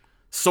reach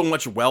so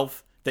much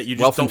wealth that you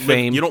just don't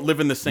live... You don't live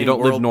in the same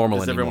world live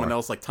normal as anymore. everyone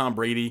else, like Tom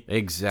Brady.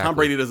 Exactly. Tom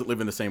Brady doesn't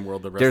live in the same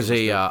world the rest There's of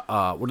us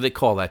a... what do they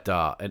call that?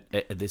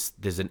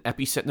 There's an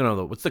epicenter...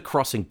 No. What's the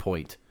crossing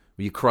point?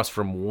 Where you cross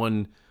from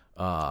one...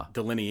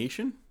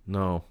 Delineation?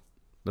 No.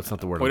 That's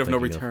not the word Point I'm of no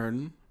thinking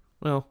return?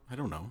 Well... I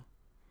don't know.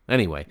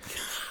 Anyway.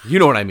 You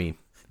know what I mean.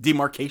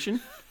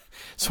 Demarcation?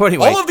 So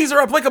anyway, all of these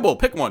are applicable.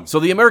 Pick one. So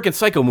the American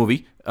Psycho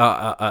movie,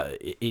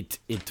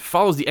 it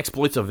follows the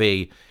exploits of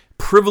a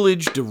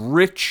privileged,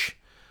 rich,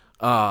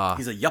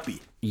 he's a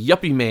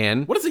yuppie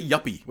man. What is a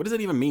yuppie? What does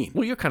that even mean?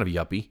 Well, you're kind of a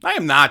yuppie. I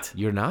am not.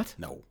 You're not?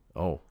 No.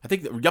 Oh, I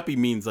think that yuppie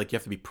means like you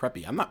have to be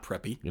preppy. I'm not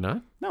preppy. You're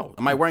not? No.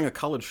 Am I wearing a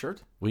colored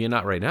shirt? Well, you're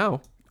not right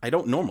now. I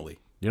don't normally.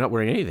 You're not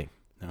wearing anything.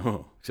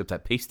 No. Except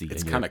that pasty.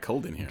 It's kind of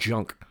cold in here.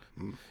 Junk.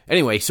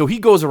 Anyway, so he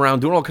goes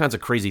around doing all kinds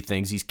of crazy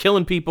things. He's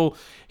killing people.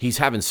 He's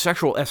having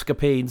sexual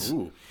escapades.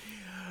 Ooh.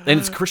 And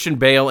it's Christian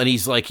Bale, and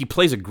he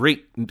plays a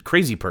great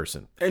crazy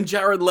person. And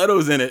Jared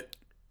Leto's in it.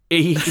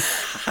 He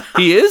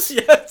is?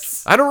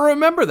 Yes. I don't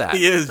remember that.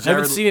 He is. I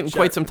haven't seen it in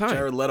quite some time.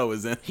 Jared Leto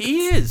is in it.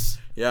 He is.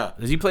 Yeah.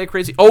 Does he play a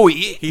crazy? Oh,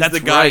 he's that's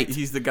the guy. Right.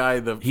 He's the guy.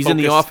 He's in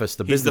The Office,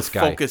 the business guy.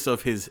 He's the focus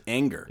of his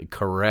anger.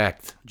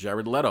 Correct.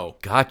 Jared Leto.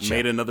 Gotcha.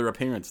 Made another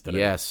appearance today.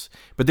 Yes.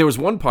 But there was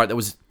one part that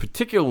was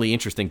particularly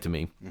interesting to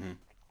me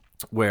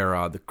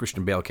where the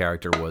Christian Bale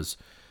character was,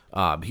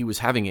 he was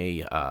having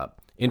a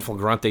in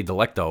flagrante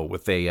delicto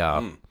with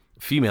a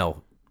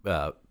female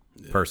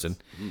person,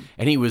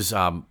 and he was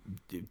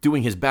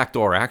doing his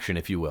backdoor action,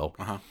 if you will.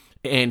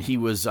 And he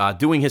was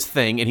doing his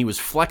thing, and he was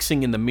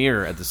flexing in the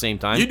mirror at the same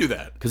time. You do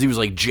that. Because he was,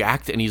 like,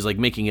 jacked, and he's, like,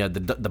 making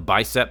the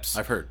biceps.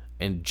 I've heard.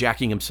 And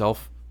jacking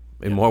himself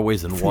in more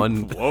ways than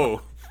one.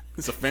 Whoa.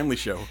 It's a family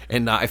show.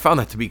 And I found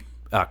that to be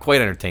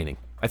quite entertaining.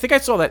 I think I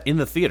saw that in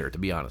the theater, to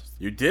be honest.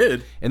 You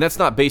did? And that's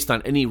not based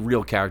on any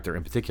real character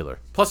in particular.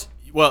 Plus,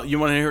 well, you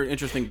want to hear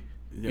interesting...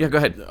 Yeah, go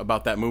ahead.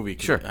 About that movie.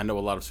 Sure. I know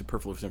a lot of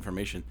superfluous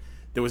information.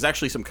 There was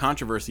actually some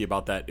controversy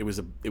about that. It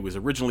was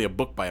originally a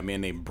book by a man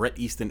named Bret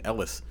Easton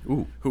Ellis,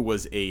 who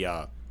was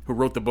who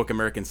wrote the book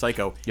American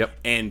Psycho. Yep.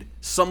 And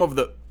some of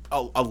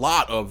a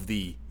lot of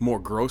the more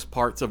gross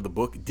parts of the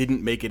book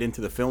didn't make it into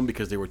the film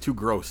because they were too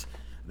gross.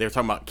 They were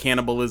talking about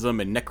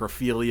cannibalism and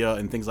necrophilia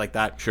and things like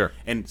that. Sure.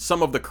 And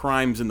some of the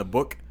crimes in the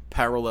book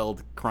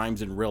paralleled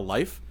crimes in real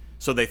life.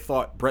 So they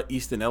thought Bret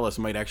Easton Ellis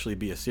might actually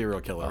be a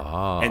serial killer.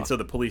 And so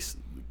the police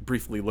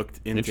briefly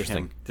looked into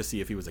him to see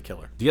if he was a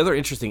killer. The other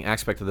interesting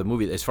aspect of the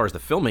movie, as far as the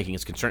filmmaking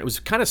is concerned, it was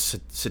kind of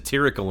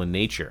satirical in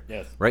nature.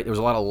 Yes. Right? There was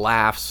a lot of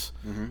laughs,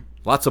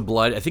 lots of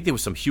blood. I think there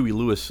was some Huey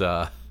Lewis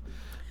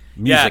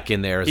music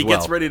in there as well. He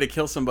gets ready to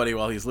kill somebody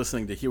while he's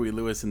listening to Huey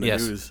Lewis in the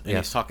news, and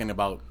he's talking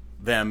about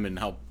them and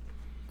how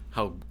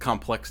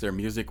complex their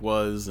music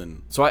was.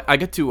 And so I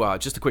get to,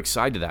 just a quick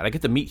side to that, I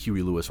get to meet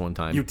Huey Lewis one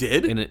time. You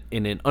did?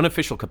 In an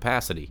unofficial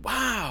capacity.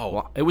 Wow.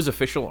 Well, it was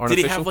official, unofficial.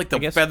 Did he have like the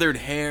feathered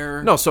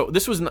hair? No, so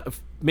this was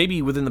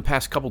maybe within the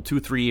past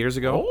 2-3 years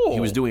ago. He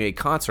was doing a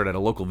concert at a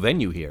local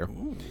venue here.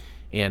 Ooh.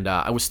 And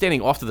I was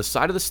standing off to the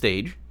side of the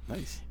stage.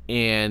 Nice.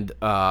 And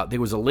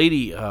there was a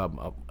lady,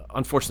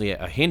 unfortunately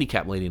a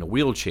handicapped lady in a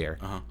wheelchair,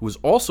 who was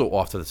also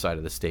off to the side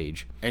of the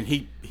stage. And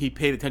he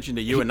paid attention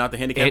to you and not the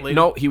handicapped lady?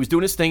 No, he was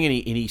doing his thing, and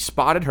he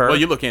spotted her. Well,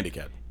 you look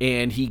handicapped.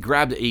 And he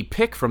grabbed a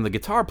pick from the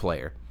guitar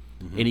player,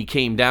 and he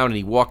came down and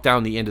he walked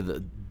down the end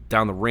of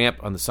down the ramp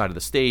on the side of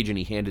the stage, and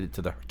he handed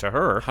it to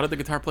her. How did the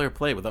guitar player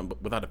play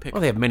without a pick? Oh,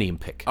 they have many a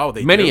pick. Oh,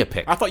 they many do? a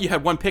pick. I thought you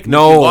had one pick. And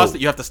no, if you lost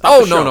it, you have to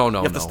stop the show. No.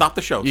 You have to stop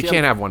the show. You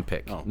can't have one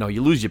pick. Oh. No,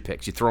 you lose your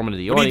picks. You throw them into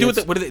the audience. What do you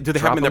do with it? Do they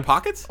have them in their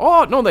pockets?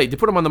 Oh no, they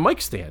put them on the mic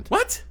stand.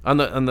 What? On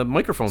the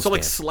microphone stand. So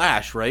like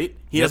Slash, right?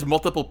 He has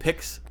multiple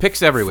picks.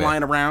 Picks everywhere.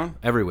 Flying around.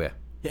 Everywhere.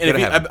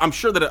 And I'm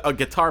sure that a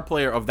guitar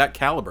player of that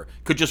caliber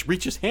could just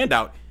reach his hand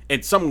out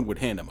and someone would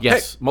hand him a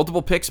Yes, pick.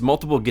 multiple picks,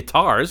 multiple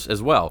guitars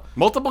as well.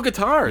 Multiple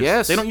guitars?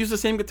 Yes. They don't use the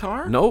same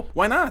guitar? Nope.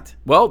 Why not?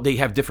 Well, they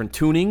have different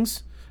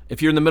tunings.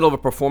 If you're in the middle of a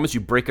performance, you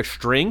break a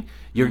string,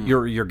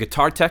 your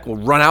guitar tech will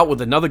run out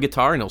with another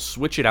guitar and he'll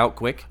switch it out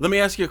quick. Let me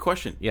ask you a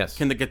question. Yes.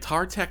 Can the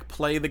guitar tech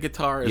play the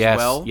guitar as yes,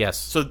 well? Yes.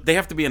 So they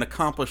have to be an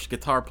accomplished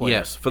guitar player.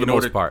 Yes, for the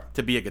most part.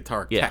 To be a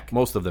guitar yeah, tech.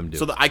 Most of them do.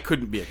 So that I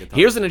couldn't be a guitar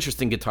Here's an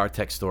interesting guitar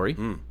tech story.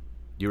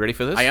 You ready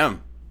for this? I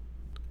am.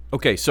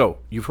 Okay, so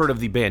you've heard of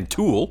the band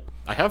Tool.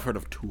 I have heard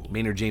of Tool.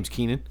 Maynard James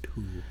Keenan.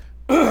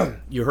 Tool.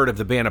 You heard of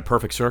the band A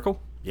Perfect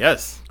Circle?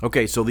 Yes.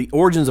 Okay, so the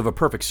origins of A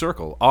Perfect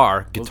Circle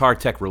are guitar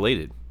tech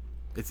related.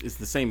 It's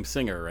the same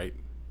singer, right?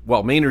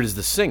 Well, Maynard is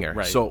the singer.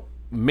 Right. So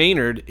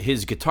Maynard,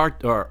 his guitar,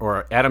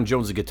 or Adam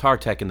Jones, the guitar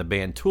tech in the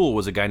band Tool,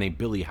 was a guy named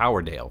Billy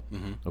Howerdale.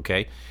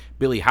 Okay?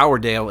 Billy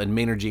Howerdale and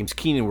Maynard James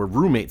Keenan were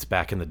roommates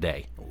back in the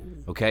day.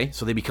 Okay?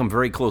 So they become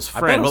very close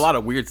friends. I bet a lot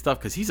of weird stuff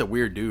because he's a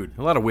weird dude.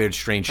 A lot of weird,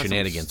 strange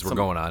shenanigans were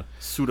going on.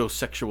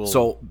 Pseudo-sexual.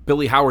 So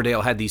Billy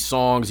Howerdale had these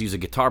songs. He was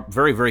a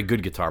very, very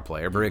good guitar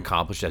player, very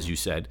accomplished, as you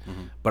said,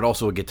 but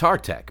also a guitar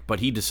tech. But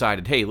he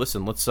decided, hey,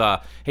 listen,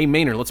 hey,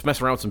 Maynard, let's mess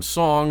around with some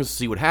songs,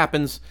 see what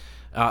happens.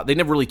 they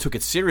never really took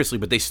it seriously,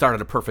 but they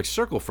started a perfect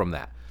circle from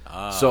that.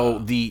 So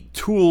the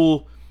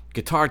Tool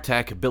guitar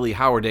tech, Billy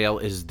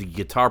Howerdale, is the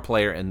guitar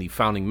player and the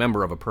founding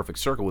member of A Perfect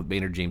Circle with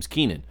Maynard James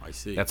Keenan. I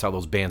see. That's how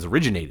those bands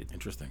originated.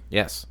 Interesting.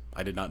 Yes.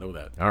 I did not know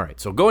that. All right,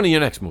 so go into your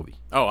next movie.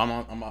 Oh,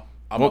 I'm up.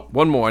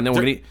 One more, and then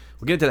we'll get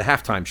into the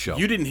halftime show.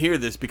 You didn't hear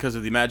this because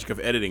of the magic of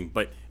editing,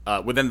 but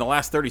within the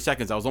last 30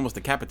 seconds, I was almost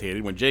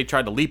decapitated when Jay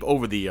tried to leap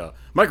over the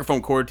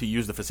microphone cord to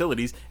use the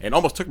facilities and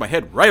almost took my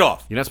head right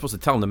off. You're not supposed to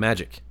tell them the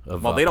magic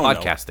of they don't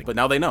podcasting. Know, but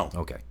now they know.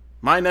 Okay.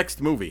 My next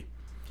movie.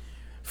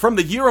 From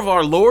the year of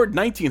our Lord,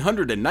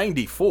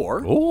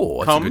 1994,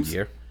 that's comes a good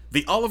year.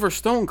 The Oliver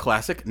Stone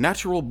classic,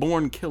 Natural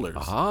Born Killers.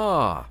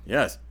 Ah.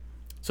 Yes.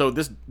 So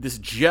this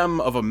gem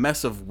of a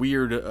mess of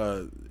weird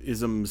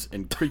isms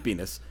and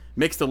creepiness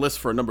makes the list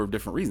for a number of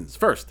different reasons.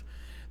 First,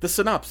 the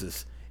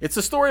synopsis. It's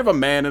the story of a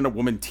man and a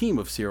woman team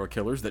of serial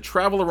killers that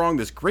travel around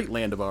this great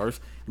land of ours,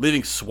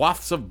 leaving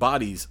swaths of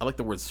bodies. I like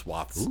the word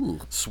swaths. Ooh.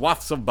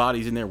 Swaths of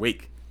bodies in their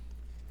wake.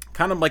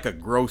 Kind of like a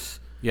gross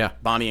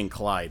Bonnie and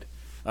Clyde.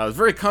 It was a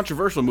very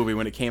controversial movie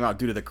when it came out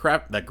due to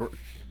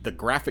the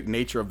graphic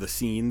nature of the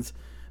scenes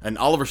and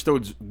Oliver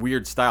Stone's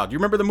weird style. Do you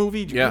remember the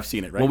movie? You've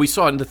seen it, right? Well, we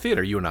saw it in the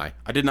theater, you and I.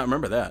 I did not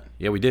remember that.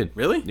 Yeah, we did.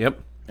 Really? Yep.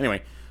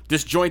 Anyway,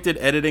 disjointed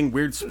editing,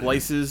 weird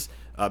splices,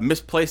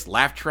 misplaced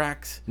laugh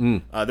tracks.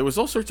 There was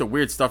all sorts of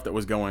weird stuff that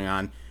was going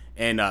on.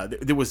 And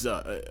there was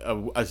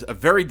a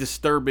very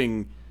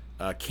disturbing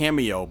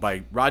cameo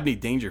by Rodney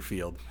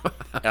Dangerfield.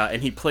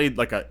 And he played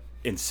like a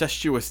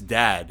incestuous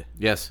dad.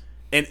 Yes.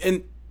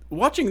 And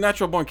watching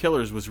Natural Born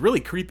Killers was really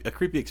a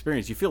creepy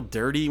experience. You feel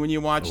dirty when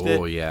you watched it.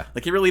 Oh, yeah.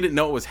 Like you really didn't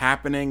know what was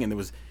happening, and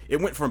it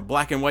went from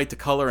black and white to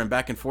color and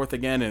back and forth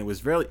again, and it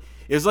was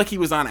like he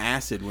was on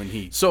acid when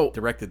he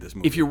directed this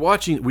movie. If you're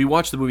watching, we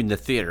watched the movie in the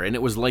theater, and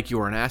it was like you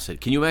were on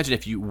acid. Can you imagine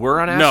if you were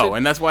on acid? No,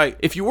 and that's why.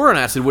 If you were on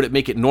acid, would it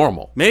make it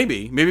normal?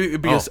 Maybe it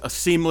would be a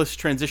seamless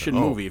transition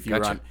movie if you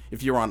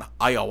were on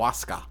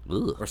ayahuasca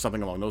or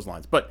something along those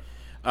lines. But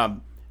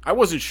I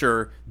wasn't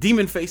sure.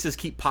 Demon faces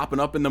keep popping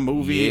up in the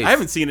movie. Yes. I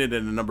haven't seen it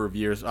in a number of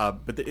years,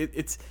 but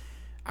it's.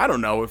 I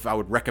don't know if I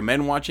would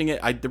recommend watching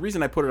it. The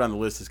reason I put it on the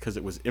list is because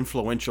it was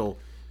influential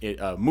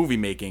movie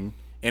making,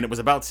 and it was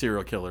about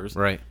serial killers,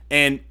 right?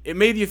 And it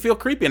made you feel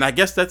creepy, and I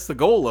guess that's the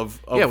goal of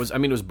yeah. It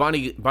was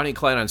Bonnie and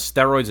Clyde on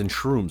steroids and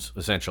shrooms,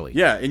 essentially.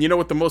 Yeah, and you know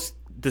what? The most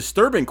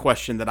disturbing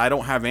question that I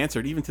don't have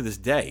answered, even to this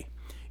day,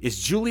 is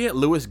Juliette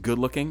Lewis good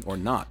looking or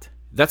not?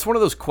 That's one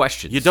of those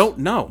questions you don't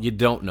know. You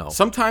don't know.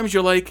 Sometimes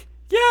you're like,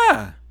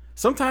 yeah.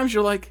 Sometimes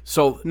you're like,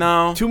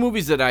 no. Two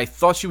movies that I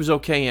thought she was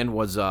okay in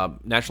was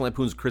National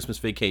Lampoon's Christmas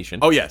Vacation.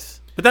 Oh,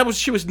 yes. But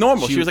she was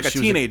normal. She was like a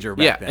teenager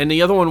back then. And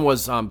the other one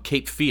was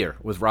Cape Fear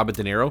with Robert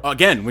De Niro.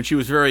 Again, when she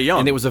was very young.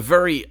 And it was a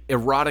very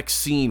erotic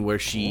scene where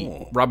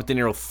Robert De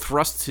Niro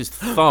thrusts his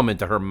thumb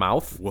into her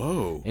mouth.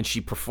 Whoa. And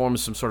she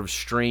performs some sort of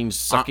strange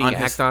sucking on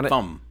act his on it.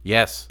 Thumb.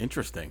 Yes.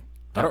 Interesting.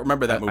 I don't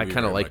remember that movie. I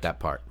kind of like that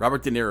part.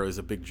 Robert De Niro is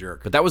a big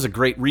jerk. But that was a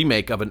great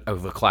remake of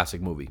a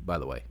classic movie, by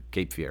the way,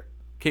 Cape Fear.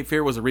 Cape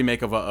Fear was a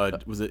remake of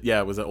it was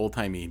an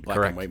old-timey black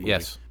and white movie.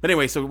 Yes. But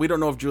anyway, so we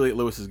don't know if Juliette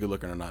Lewis is good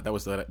looking or not. That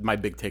was my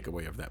big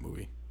takeaway of that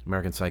movie.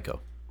 American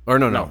Psycho. Or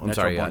no, I'm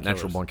sorry,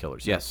 Natural Born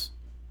Killers. Yes.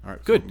 All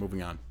right, good. So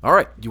moving on. All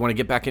right, you want to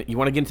get back in? You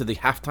want to get into the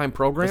halftime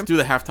program? Let's do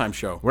the halftime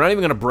show. We're not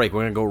even going to break.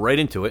 We're going to go right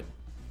into it.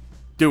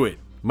 Do it.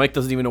 Mike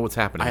doesn't even know what's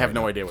happening. I have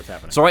no idea what's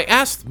happening. So I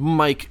asked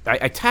Mike.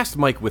 I tasked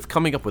Mike with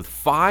coming up with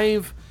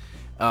 5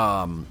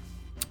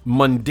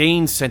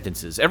 mundane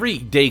sentences,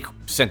 everyday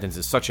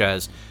sentences, such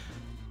as,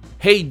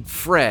 "Hey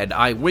Fred,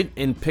 I went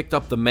and picked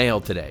up the mail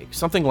today,"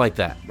 something like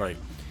that. Right.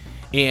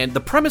 And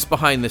the premise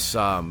behind this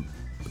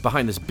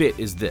bit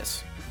is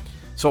this.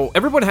 So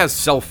everyone has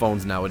cell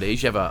phones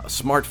nowadays. You have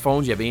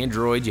smartphones, you have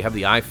Androids, you have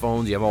the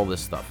iPhones, you have all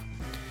this stuff.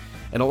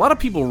 And a lot of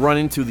people run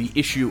into the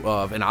issue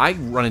of, and I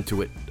run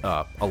into it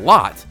a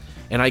lot,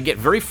 and I get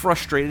very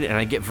frustrated and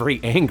I get very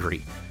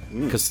angry.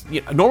 Because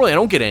normally I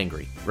don't get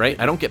angry, right?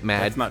 I don't get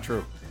mad. That's not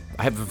true.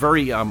 I have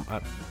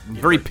a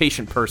very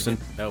patient person.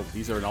 No,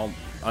 these are all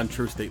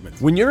untrue statements.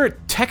 When you're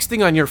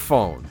texting on your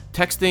phone,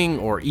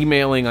 texting or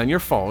emailing on your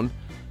phone,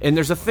 and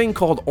there's a thing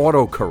called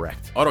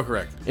autocorrect.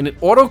 Autocorrect. And it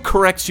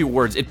autocorrects your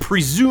words. It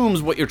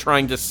presumes what you're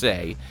trying to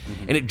say,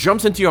 and it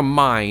jumps into your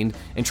mind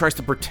and tries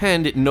to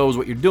pretend it knows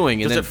what you're doing.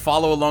 Does it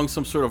follow along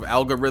some sort of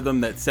algorithm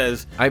that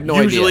says, I have no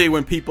idea. Usually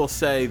when people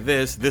say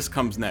this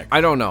comes next?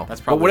 I don't know. That's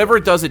probably but whatever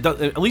it does,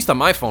 at least on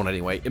my phone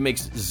anyway, it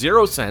makes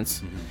zero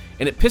sense,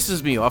 and it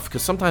pisses me off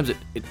because sometimes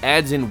it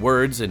adds in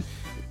words and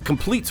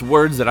completes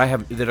words that are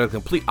the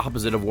complete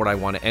opposite of what I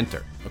want to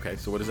enter. Okay,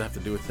 so what does that have to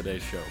do with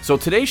today's show? So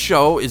today's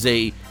show is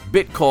a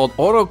bit called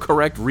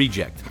autocorrect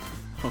reject.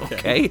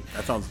 Okay?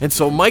 That sounds... And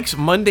so Mike's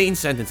mundane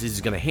sentences,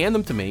 he's going to hand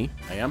them to me.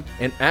 I am?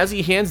 And as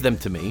he hands them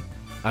to me,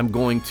 I'm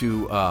going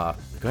to... go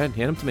ahead,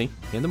 hand them to me.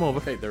 Hand them over.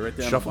 Okay, they're right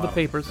there Shuffle on the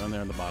papers. Down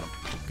there on the bottom.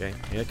 Okay,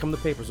 here come the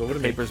papers over to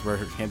me. Papers were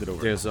handed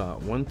over. There's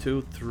 1,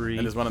 2, 3...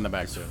 And there's one in the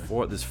back, sir.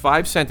 4. There's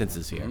 5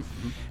 sentences here.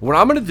 What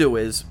I'm going to do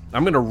is,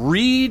 I'm going to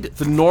read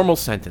the normal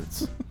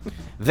sentence.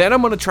 Then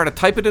I'm going to try to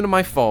type it into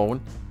my phone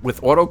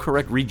with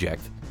autocorrect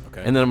reject.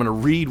 Okay. And then I'm going to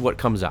read what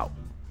comes out.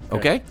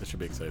 Okay? This should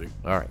be exciting.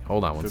 All right,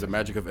 hold on one Through the second.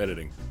 magic of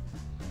editing.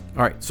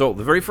 All right, so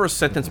the very first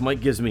sentence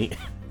Mike gives me,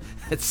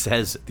 it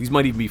says, these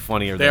might even be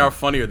funnier They are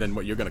funnier than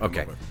what you're going to come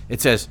up with.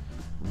 It says,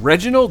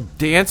 Reginald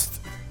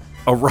danced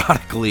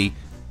erotically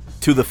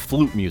to the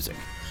flute music.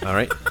 All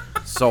right?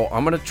 So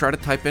I'm going to try to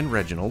type in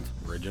Reginald.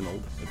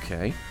 Reginald.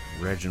 Okay,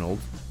 Reginald.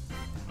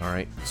 All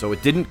right. So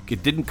it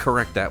didn't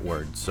correct that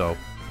word. So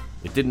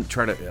it didn't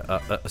try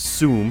to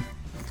assume.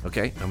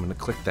 Okay, I'm going to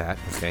click that.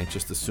 Okay,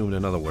 just assumed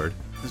another word.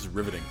 This is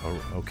riveting.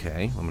 Oh,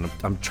 okay.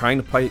 I'm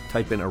trying to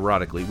type in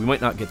erotically. We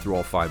might not get through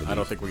all 5 of these. I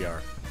don't think we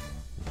are.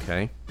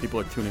 Okay. People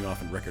are tuning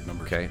off in record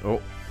numbers. Okay.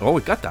 Oh,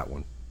 we got that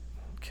one.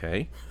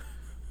 Okay.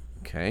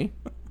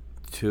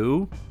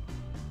 2.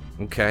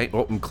 Okay.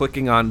 Oh, I'm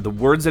clicking on the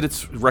words that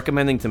it's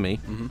recommending to me.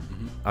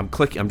 I'm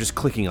just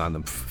clicking on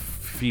them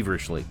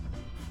feverishly.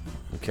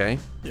 Okay.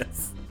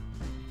 Yes.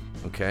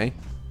 Okay.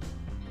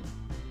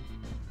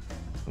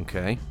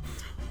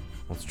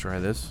 Let's try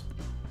this.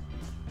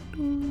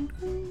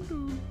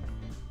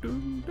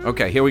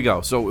 Okay, here we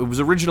go. So it was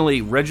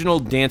originally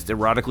Reginald danced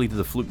erotically to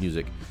the flute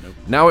music. Nope.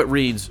 Now it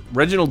reads,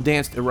 Reginald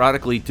danced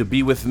erotically to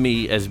be with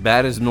me as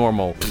bad as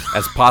normal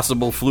as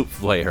possible flute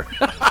player.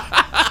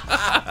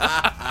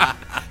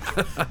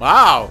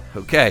 Wow.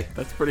 Okay.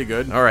 That's pretty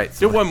good. All right.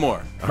 Do one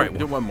more. All right.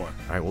 Do one more.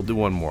 All right, we'll do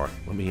one more.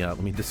 Let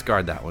me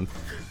discard that one.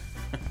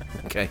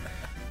 Okay.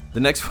 The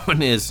next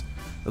one is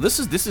this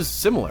is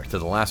similar to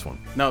the last one.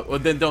 No, well,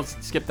 then don't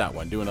skip that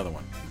one. Do another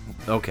one.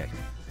 Okay.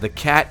 The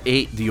cat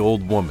ate the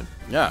old woman.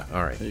 Yeah.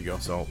 All right. There you go.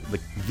 So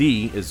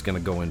the is going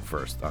to go in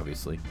first,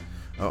 obviously.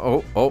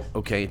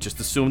 Okay. Just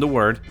assume the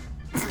word.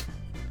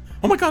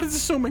 Oh my God, it's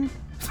assuming.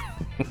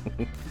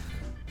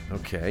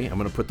 Okay. I'm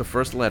going to put the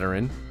first letter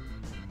in.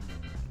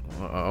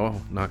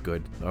 Oh, not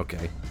good.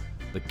 Okay.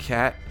 The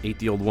cat ate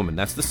the old woman.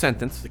 That's the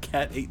sentence. The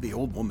cat ate the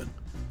old woman.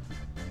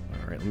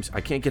 All right.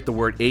 I can't get the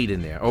word ate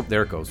in there. Oh,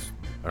 there it goes.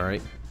 All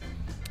right.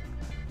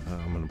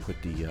 I'm going to put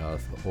the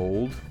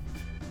old.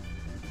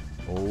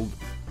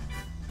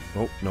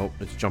 Oh, no.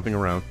 It's jumping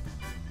around.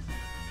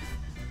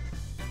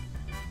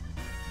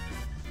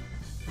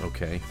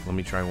 Okay. Let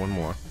me try one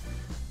more.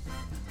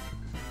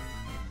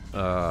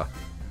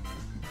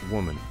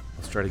 Woman.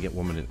 Let's try to get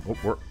woman in.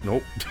 Oh,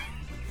 nope.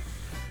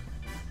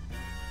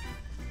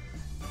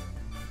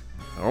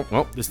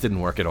 Oh, this didn't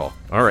work at all.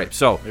 All right,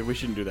 so. Maybe we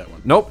shouldn't do that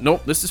one.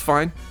 Nope, this is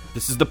fine.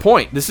 This is the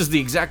point. This is the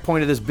exact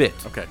point of this bit.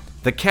 Okay.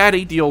 The cat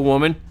ate the old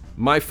woman.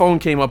 My phone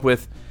came up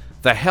with,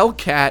 the hell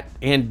cat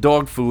and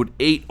dog food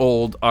ate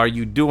old are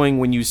you doing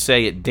when you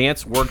say at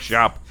dance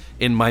workshop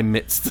in my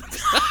midst?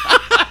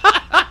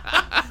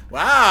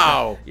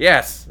 Wow.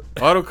 Yes.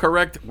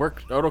 Autocorrect.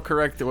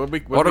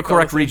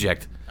 Autocorrect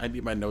reject. I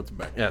need my notes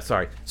back. Yeah,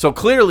 sorry. So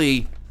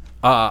clearly,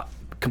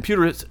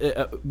 computers,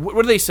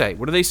 what do they say?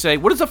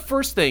 What is the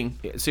first thing?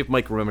 See if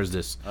Mike remembers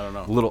this. I don't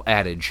know. Little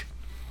adage.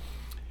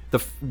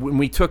 When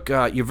we took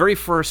your very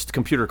first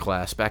computer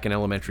class back in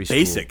elementary school.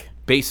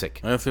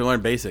 Basic. I have to learn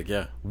basic,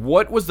 yeah.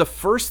 What was the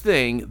first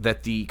thing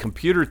that the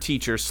computer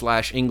teacher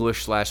 /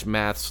 English /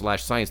 math /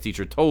 science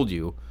teacher told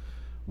you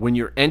when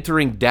you're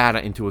entering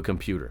data into a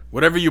computer?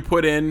 Whatever you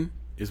put in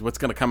is what's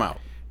going to come out.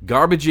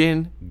 Garbage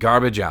in,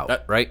 garbage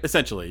out, right?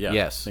 Essentially, yeah.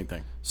 Yes. Same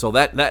thing. So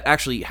that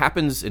actually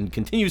happens and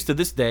continues to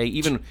this day,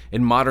 even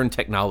in modern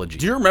technology.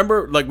 Do you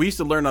remember, we used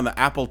to learn on the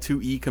Apple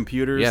IIe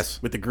computers?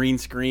 Yes. With the green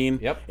screen?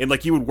 Yep.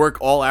 And, you would work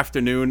all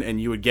afternoon,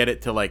 and you would get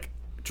it to,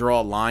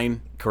 draw a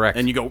line. Correct.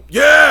 And you go,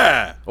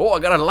 yeah! Oh, I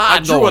got a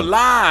line. I drew a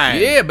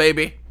line! Yeah,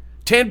 baby.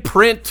 10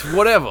 print,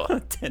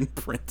 whatever. 10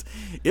 print.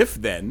 If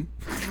then.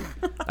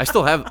 I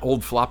still have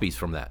old floppies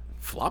from that.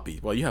 Floppy?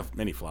 Well, you have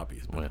many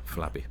floppies. Oh, yeah,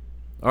 floppy.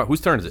 All right,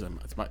 whose turn is it?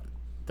 It's my.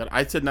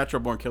 I said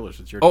Natural Born Killers.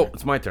 It's your turn. Oh,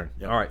 it's my turn.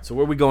 Yep. All right, so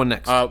where are we going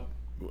next?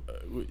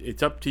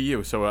 It's up to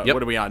you. So Yep.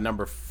 what are we on?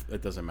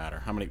 It doesn't matter.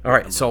 How many? All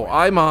right, so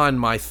I'm on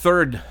my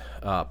third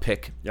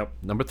pick. Yep.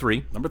 Number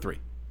 3. Number 3.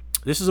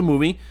 This is a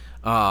movie,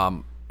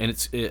 and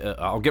it's.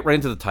 I'll get right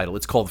into the title.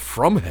 It's called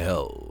From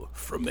Hell.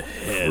 From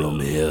Hell. From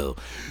Hell.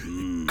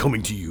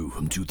 Coming to you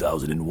from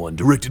 2001,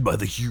 directed by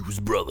the Hughes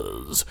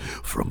brothers.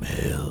 From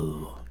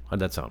Hell. How'd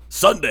that sound?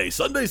 Sunday,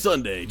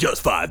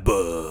 just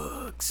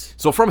 $5.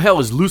 So From Hell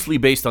is loosely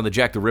based on the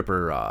Jack the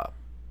Ripper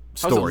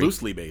story. How's it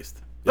loosely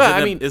based?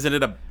 Isn't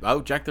it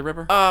about Jack the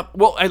Ripper?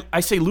 Well, I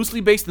say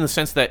loosely based in the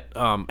sense that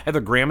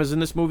Heather Graham is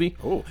in this movie.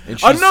 Oh,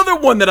 another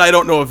one that I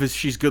don't know if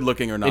she's good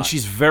looking or not. And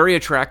she's very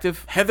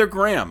attractive. Heather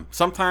Graham,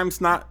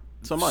 sometimes not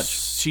so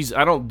much.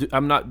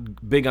 I'm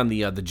not big on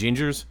the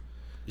gingers.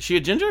 Is she a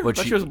ginger? I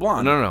thought she was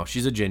blonde. No,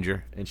 she's a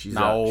ginger, and she's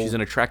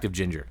an attractive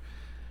ginger.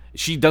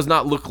 She does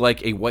not look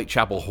like a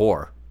Whitechapel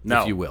whore,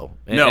 if you will.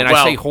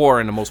 I say whore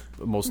in the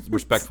most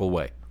respectful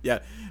way. Yeah,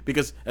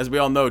 because as we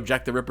all know,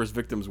 Jack the Ripper's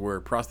victims were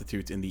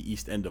prostitutes in the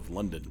East End of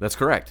London. That's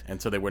correct.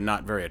 And so they were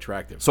not very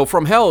attractive. So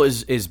From Hell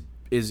is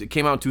it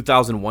came out in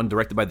 2001,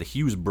 directed by the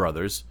Hughes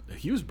brothers. The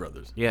Hughes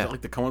brothers? Yeah. Is that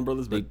like the Coen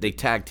brothers? They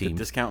tag team. The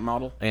discount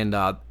model? And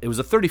it was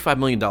a $35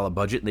 million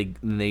budget, and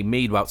they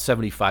made about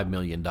 $75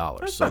 million.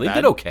 So they bad.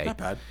 did okay. Not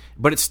bad.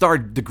 But it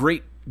starred the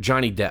great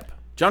Johnny Depp.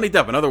 Johnny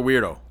Depp, another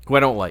weirdo. who I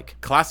don't like.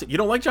 Classic. You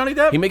don't like Johnny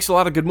Depp? He makes a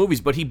lot of good movies,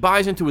 but he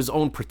buys into his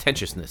own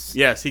pretentiousness.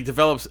 Yes, he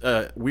develops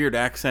weird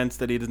accents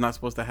that he is not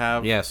supposed to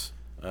have. Yes.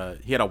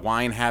 He had a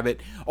wine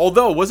habit.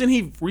 Although, wasn't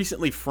he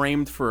recently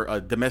framed for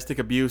domestic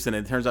abuse, and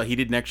it turns out he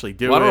didn't actually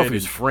do it? I don't know if he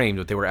was framed,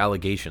 but they were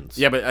allegations.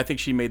 Yeah, but I think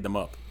she made them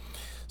up.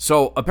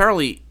 So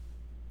apparently,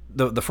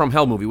 the From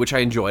Hell movie, which I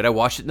enjoyed, I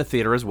watched it in the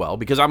theater as well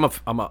because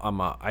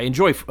I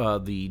enjoy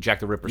the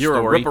Jack the Ripper You're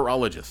story. a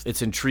ripperologist.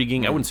 It's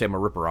intriguing. I wouldn't say I'm a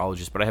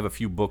ripperologist, but I have a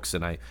few books,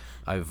 and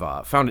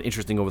I've found it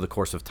interesting over the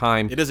course of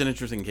time. It is an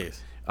interesting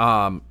case.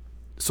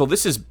 So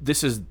this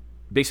is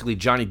basically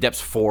Johnny Depp's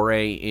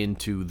foray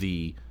into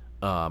the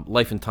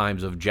life and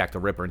times of Jack the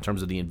Ripper in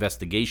terms of the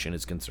investigation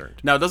is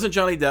concerned. Now, doesn't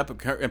Johnny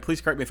Depp, and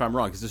please correct me if I'm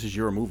wrong, because this is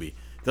your movie,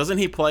 doesn't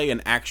he play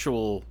an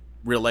actual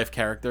real-life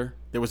character?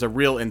 There was a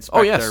real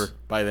inspector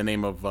by the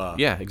name of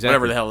exactly.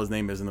 whatever the hell his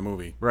name is in the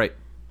movie. Right.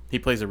 He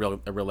plays a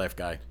real-life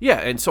guy. Yeah,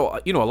 and so,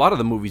 a lot of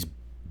the movies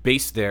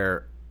base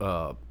their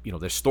their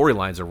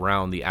storylines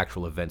around the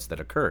actual events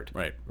that occurred.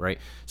 Right.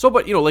 So,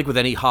 but, like with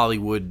any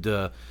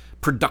Hollywood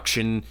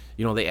production,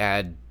 they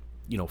add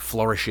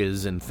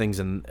flourishes and things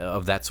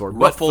of that sort.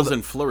 Ruffles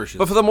and flourishes.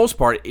 But for the most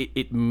part,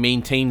 it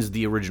maintains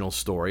the original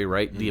story,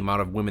 right? Mm-hmm. The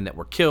amount of women that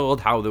were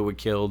killed, how they were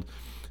killed,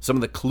 some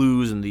of the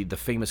clues and the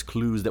famous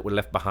clues that were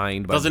left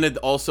behind. Doesn't it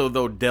also,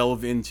 though,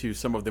 delve into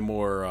some of the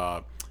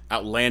more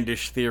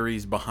outlandish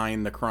theories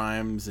behind the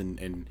crimes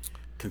and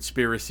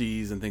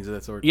conspiracies and things of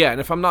that sort? Yeah,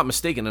 and if I'm not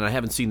mistaken, and I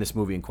haven't seen this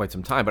movie in quite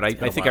some time, but I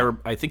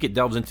think it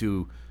delves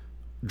into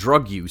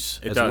drug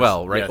use as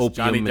well, right? Yes. Opium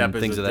Johnny Depp and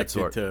things of that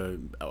sort. To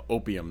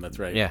opium, that's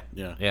right.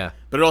 Yeah.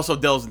 But it also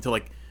delves into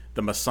like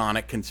the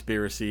Masonic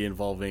conspiracy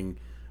involving,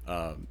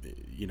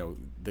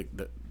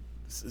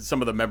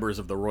 some of the members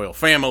of the royal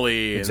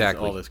family and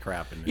all this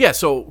crap. Yeah.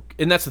 So,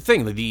 and that's the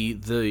thing.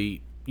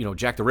 The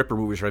Jack the Ripper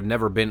movies have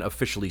never been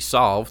officially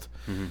solved.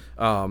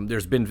 Mm-hmm.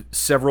 There's been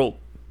several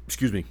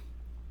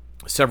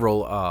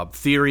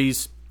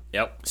theories.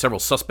 Yep. Several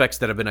suspects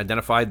that have been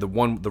identified. The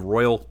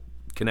royal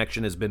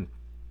connection has been.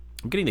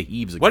 I'm getting the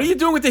heaves again. What are you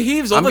doing with the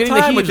heaves all the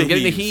time? I'm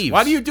getting the heaves.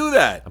 Why do you do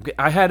that?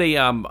 I had a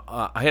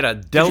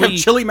deli. Did you have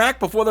chili mac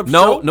before the show?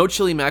 No, no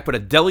chili mac, but a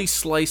deli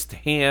sliced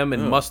ham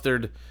and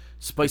mustard,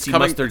 spicy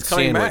mustard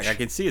sandwich. Back. I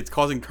can see it's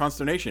causing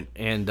consternation,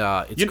 and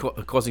it's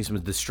causing some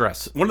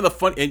distress. One of the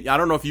fun. And I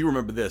don't know if you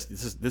remember this.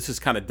 This is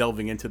kind of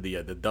delving into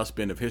the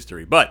dustbin of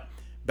history. But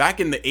back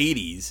in the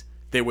 '80s,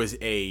 there was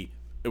a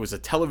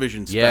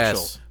television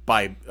special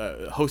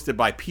hosted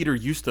by Peter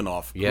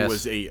Ustinov,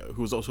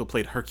 who was also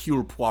played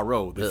Hercule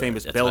Poirot, the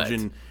famous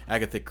Belgian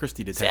Agatha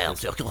Christie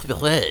detective.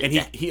 And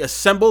he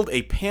assembled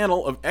a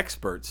panel of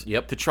experts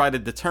to try to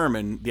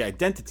determine the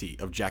identity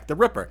of Jack the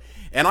Ripper.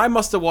 And I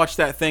must have watched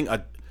that thing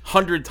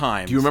 100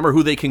 times. Do you remember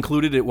who they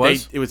concluded it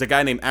was? It was a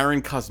guy named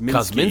Aaron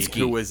Kosminski,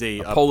 who was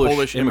a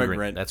Polish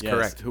immigrant. That's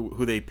correct.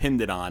 Who they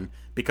pinned it on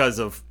because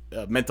of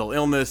mental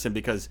illness and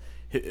because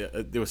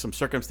there was some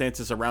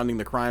circumstances surrounding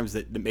the crimes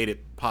that made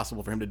it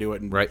possible for him to do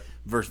it, and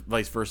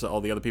vice versa,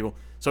 all the other people.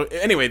 So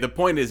anyway, the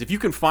point is, if you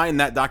can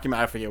find that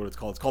document, I forget what it's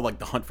called. It's called like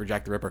The Hunt for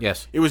Jack the Ripper.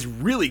 Yes, it was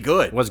really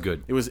good. It was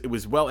good. It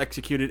was well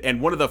executed,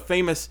 and one of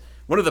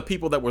the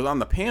people that was on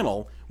the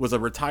panel was a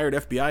retired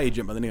FBI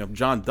agent by the name of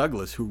John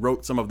Douglas, who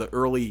wrote some of the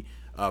early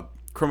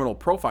criminal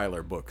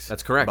profiler books.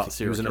 That's correct. About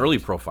he was an early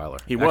profiler.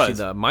 He was. Actually,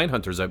 the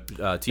Mindhunters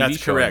TV That's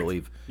show, correct. I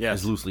believe,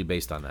 is loosely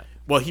based on that.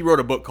 Well, he wrote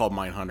a book called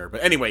Mindhunter.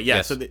 But anyway,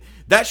 yes. So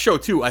that show,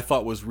 too, I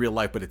thought was real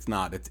life, but it's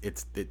not.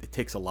 It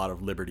takes a lot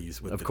of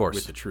liberties with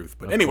the truth.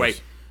 But anyway,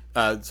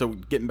 so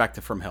getting back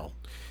to From Hell.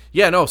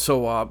 Yeah, no,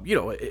 so,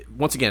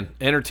 once again,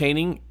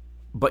 entertaining,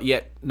 but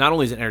yet not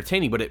only is it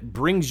entertaining, but it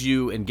brings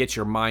you and gets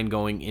your mind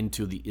going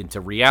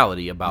into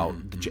reality about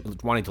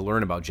wanting to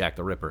learn about Jack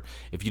the Ripper.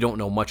 If you don't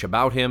know much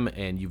about him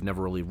and you've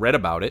never really read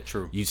about it,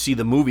 you see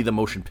the movie, the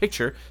motion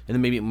picture, and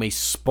then maybe it may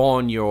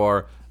spawn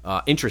your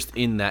interest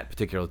in that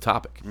particular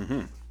topic.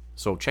 Mm-hmm.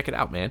 So check it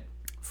out, man.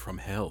 From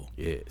Hell.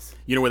 Yes.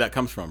 You know where that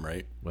comes from,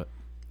 right? What?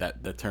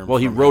 That term. Well,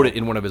 he wrote it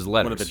in one of his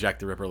letters. One of the Jack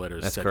the Ripper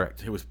letters. That's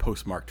correct. It was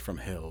postmarked From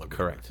Hell.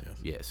 Correct.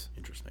 Yes.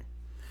 Interesting.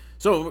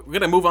 So we're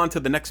going to move on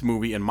to the next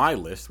movie in my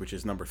list, which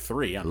is number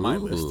 3 on my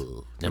list,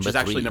 which is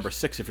actually number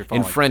 6 if you're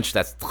following. In French,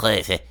 that's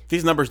très.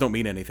 These numbers don't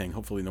mean anything.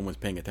 Hopefully no one's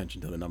paying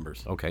attention to the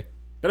numbers. Okay.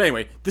 But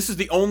anyway, this is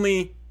the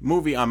only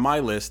movie on my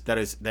list that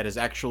is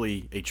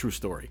actually a true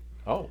story.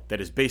 Oh. That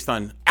is based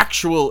on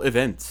actual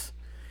events.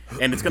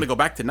 And it's going to go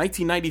back to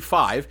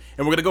 1995,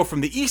 and we're going to go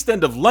from the East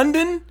End of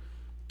London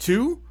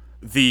to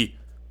the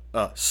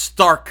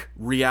stark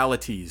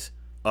realities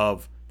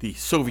of the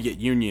Soviet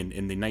Union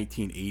in the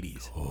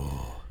 1980s.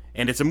 Oh.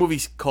 And it's a movie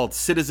called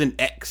Citizen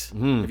X.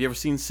 Mm. Have you ever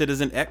seen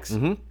Citizen X?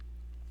 Mm-hmm.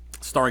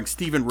 Starring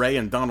Stephen Ray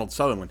and Donald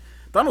Sutherland.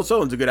 Donald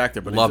Sutherland's a good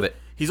actor, but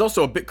he's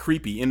also a bit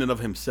creepy in and of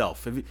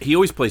himself. He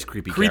always plays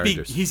creepy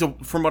characters.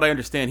 From what I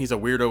understand, he's a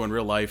weirdo in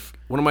real life.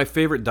 One of my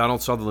favorite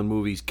Donald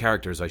Sutherland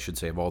characters, I should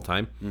say, of all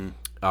time.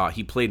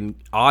 He played an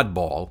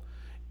oddball,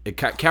 a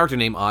character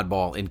named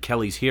Oddball in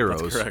Kelly's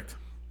Heroes. That's correct.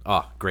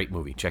 Great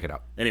movie. Check it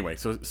out. Anyway,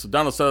 so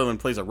Donald Sutherland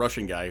plays a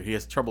Russian guy. He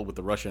has trouble with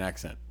the Russian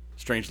accent,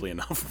 strangely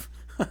enough.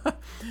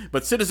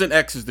 But Citizen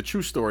X is the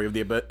true story of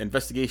the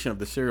investigation of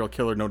the serial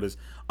killer known as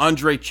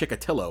Andre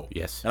Chikatilo.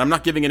 Yes. And I'm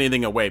not giving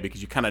anything away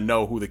because you kind of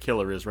know who the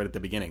killer is right at the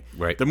beginning.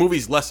 Right. The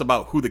movie's less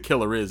about who the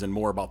killer is and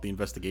more about the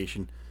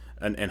investigation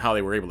and how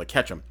they were able to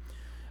catch him.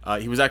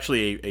 He was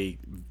actually a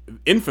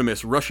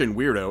infamous Russian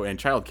weirdo and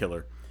child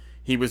killer.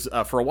 He was,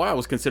 for a while,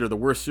 was considered the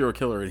worst serial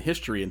killer in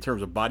history in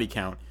terms of body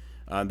count.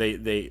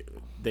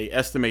 They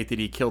estimate that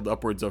he killed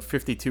upwards of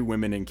 52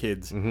 women and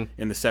kids in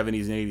the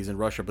 70s and 80s in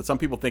Russia, but some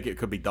people think it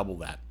could be double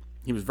that.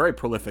 He was a very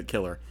prolific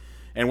killer.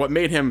 And what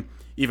made him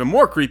even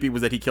more creepy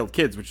was that he killed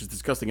kids, which is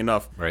disgusting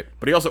enough. Right.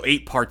 But he also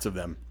ate parts of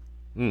them.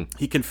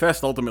 He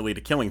confessed ultimately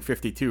to killing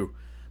 52,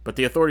 but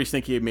the authorities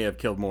think he may have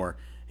killed more.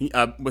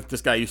 What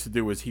this guy used to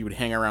do was he would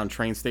hang around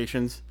train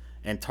stations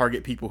and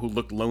target people who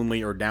looked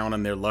lonely or down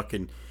on their luck,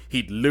 and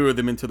he'd lure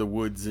them into the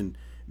woods, and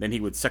then he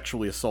would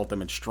sexually assault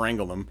them and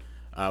strangle them.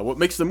 What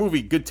makes the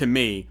movie good to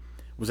me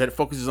was that it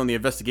focuses on the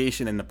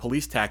investigation and the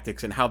police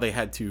tactics and how they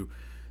had to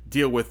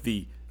deal with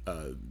the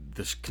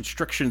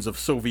constrictions of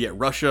Soviet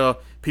Russia.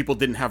 People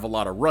didn't have a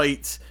lot of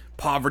rights.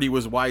 Poverty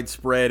was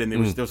widespread, and there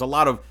was a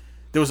lot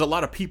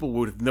of people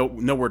with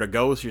nowhere to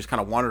go, so you just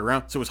kind of wandered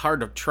around. So it was hard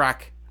to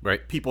track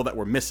people that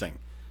were missing.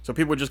 So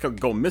people would just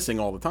go missing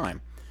all the time.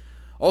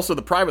 Also,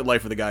 the private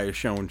life of the guy is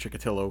shown,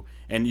 Chikatilo,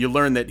 and you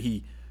learn that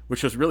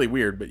which was really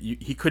weird, but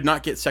he could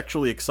not get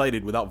sexually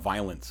excited without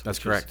violence. That's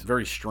correct.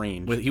 Very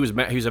strange. He was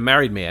a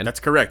married man. That's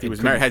correct. He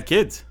was married, had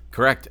kids.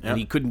 Correct. Yep. And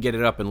he couldn't get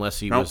it up unless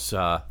he was...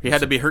 he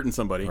had to be hurting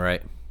somebody.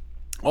 Right.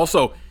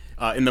 Also,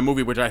 in the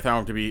movie, which I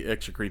found to be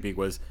extra creepy,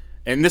 was...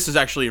 And this is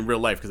actually in real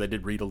life, because I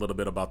did read a little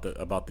bit about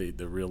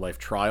the real-life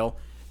trial.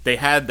 They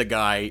had the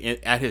guy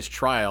at his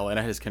trial and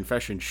at his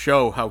confession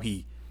show how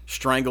he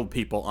strangled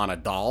people on a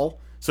doll.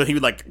 So he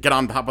would get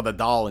on top of the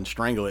doll and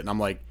strangle it. And I'm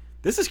like,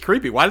 this is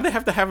creepy. Why did they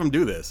have to have him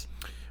do this?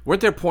 Weren't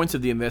there points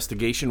of the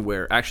investigation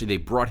where actually they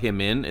brought him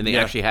in and they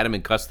actually had him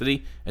in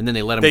custody and then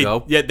they let him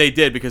go? Yeah, they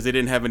did because they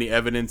didn't have any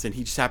evidence and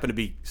he just happened to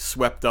be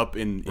swept up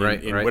in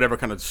whatever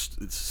kind of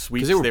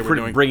sweeps they were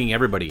doing. Bringing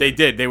everybody. They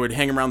did. They would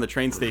hang around the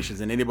train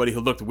stations and anybody who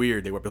looked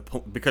weird, they would,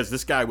 because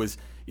this guy was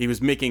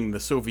making the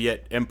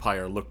Soviet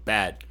Empire look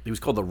bad. He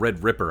was called the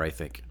Red Ripper, I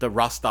think. The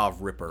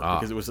Rostov Ripper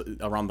because it was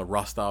around the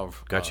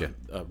Rostov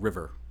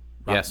River.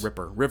 Yes.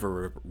 River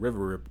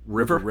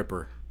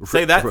Ripper.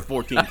 Say that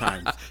 14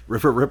 times.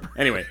 River Ripper.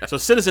 Anyway, so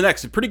Citizen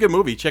X, a pretty good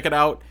movie. Check it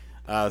out.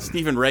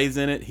 Stephen Ray's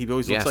in it. He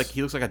always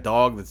looks like a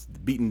dog that's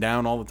beaten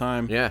down all the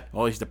time. Yeah.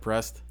 Always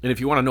depressed. And if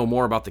you want to know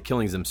more about the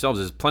killings themselves,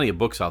 there's plenty of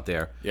books out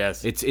there.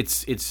 Yes.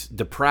 It's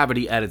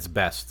depravity at its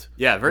best.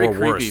 Yeah, very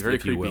creepy, worst, very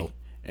if creepy. You will.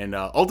 And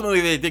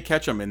ultimately they did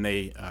catch him and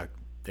they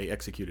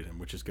executed him,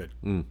 which is good.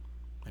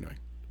 Anyway.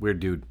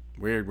 Weird dude.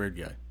 Weird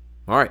guy.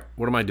 All right,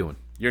 what am I doing?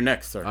 You're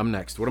next, sir. I'm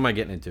next. What am I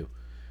getting into?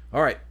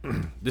 All right,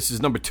 this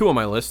is number 2 on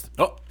my list.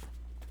 Oh,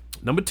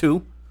 number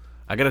 2.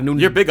 I got a new.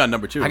 You're big on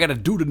number 2. I got to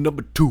do the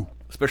number 2,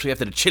 especially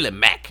after the chili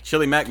mac.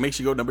 Chili mac makes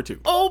you go number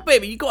 2. Oh,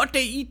 baby, you go out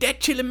there, eat that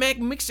chili mac,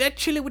 mix that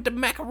chili with the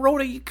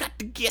macaroni. You got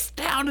to get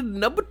down to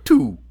number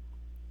 2.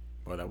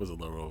 Boy, that was a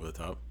little over the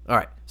top. All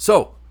right,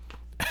 so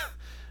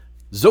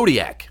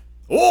Zodiac.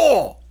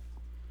 Oh,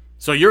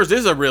 so yours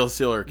is a real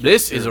serial killer.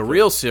 This is a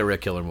real serial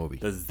killer movie.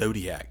 The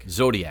Zodiac.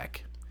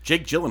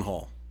 Jake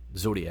Gyllenhaal.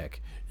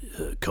 Zodiac.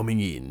 Coming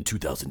in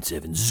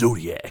 2007,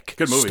 Zodiac.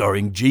 Good movie.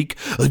 Starring Jake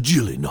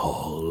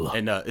Gyllenhaal.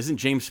 And isn't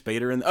James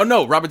Spader in... Oh,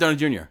 no, Robert Downey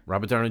Jr.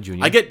 Robert Downey Jr.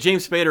 I get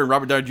James Spader and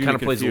Robert Downey Jr. Kind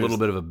of plays a little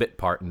bit of a bit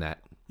part in that.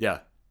 Yeah.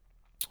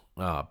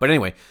 But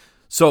anyway,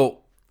 so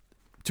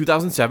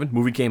 2007,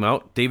 movie came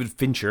out. David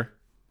Fincher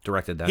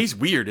directed that. He's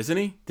weird, isn't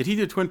he? Did he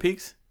do Twin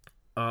Peaks?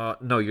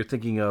 No, you're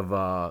thinking of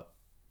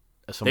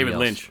David else.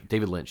 Lynch.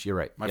 David Lynch, you're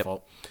right. My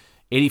fault.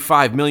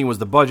 $85 million was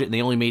the budget, and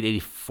they only made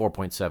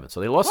 $84.7. So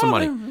they lost some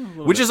money,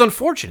 which is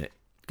unfortunate.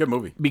 Good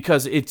movie.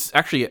 Because it's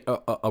actually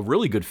a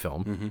really good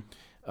film,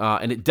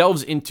 and it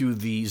delves into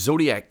the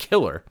Zodiac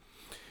Killer,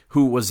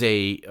 who was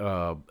a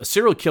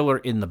serial killer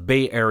in the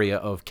Bay Area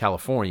of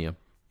California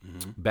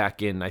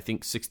back in, I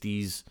think,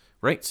 60s,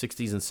 right?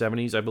 60s and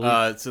 70s, I believe.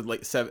 It's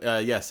like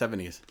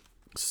 70s.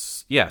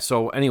 Yeah,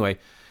 so anyway,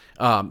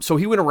 so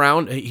he went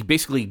around, he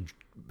basically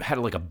had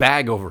like a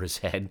bag over his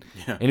head,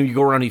 and he'd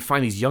go around and he'd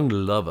find these young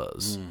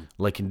lovers,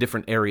 like in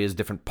different areas,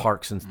 different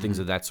parks and things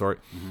of that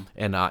sort,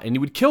 and he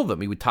would kill them.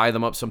 He would tie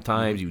them up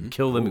sometimes, he would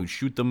kill them, he would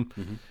shoot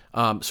them.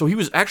 So he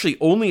was actually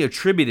only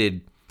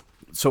attributed,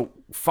 so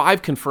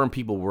 5 confirmed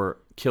people were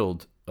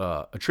killed,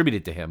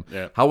 attributed to him.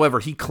 Yeah. However,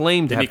 he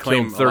claimed to have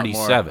killed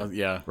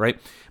 37. Right?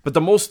 But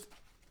the most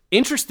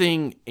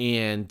interesting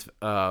and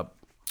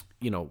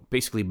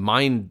basically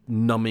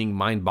mind-numbing,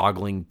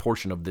 mind-boggling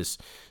portion of this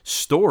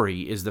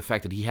story is the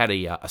fact that he had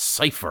a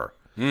cipher.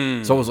 So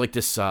it was like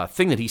this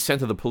thing that he sent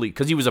to the police,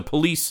 because he was a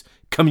police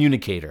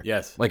communicator.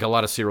 Yes. Like a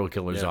lot of serial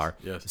killers are.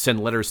 Yes. Send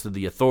letters to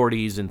the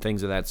authorities and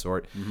things of that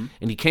sort.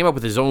 And he came up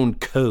with his own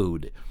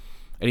code.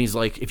 And he's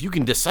like, if you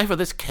can decipher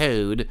this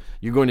code,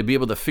 you're going to be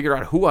able to figure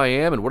out who I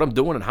am and what I'm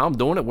doing and how I'm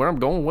doing it, where I'm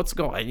going, what's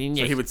going on.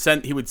 So he would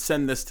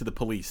send this to the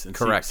police and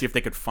see if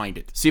they could find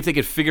it. See if they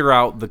could figure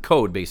out the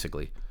code,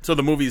 basically. So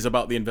the movie is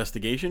about the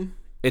investigation?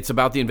 It's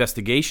about the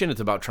investigation. It's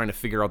about trying to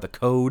figure out the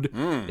code,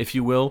 if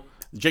you will.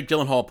 Jake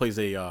Gyllenhaal plays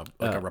a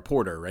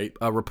reporter, right?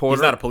 A reporter.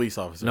 He's not a police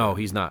officer. No,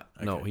 he's not.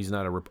 Okay. No, he's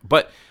not a.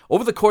 But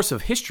over the course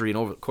of history and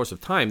over the course of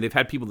time, they've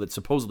had people that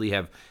supposedly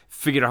have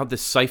figured out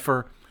this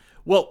cipher.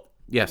 Well,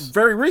 yes,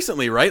 very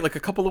recently, right? Like a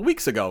couple of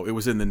weeks ago, it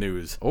was in the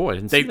news. Oh, I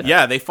didn't see that.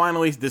 Yeah, they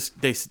finally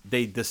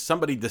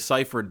somebody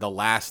deciphered the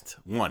last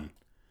one,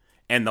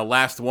 and the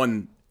last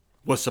one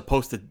was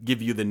supposed to give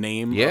you the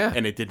name. Yeah,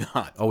 and it did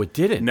not. Oh, it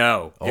didn't.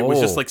 No, it was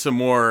just like some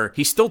more.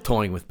 He's still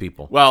toying with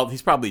people. Well,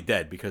 he's probably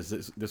dead because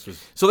this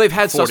was. So they've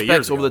had 40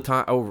 suspects over the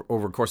time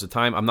over the course of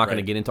time. I'm not going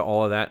to Right. get into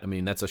all of that. I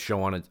mean, that's a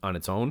show on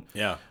its own.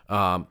 Yeah.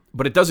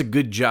 But it does a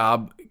good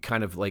job,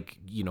 kind of like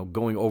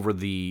going over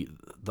the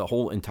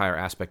whole entire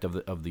aspect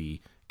of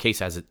the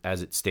case as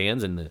it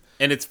stands, and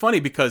it's funny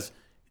because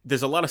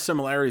there's a lot of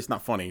similarities.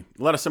 Not funny,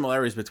 a lot of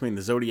similarities between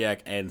the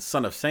Zodiac and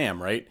Son of Sam,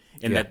 right?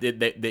 In that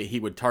he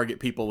would target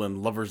people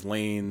in lovers'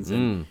 lanes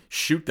and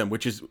shoot them,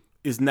 which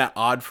isn't that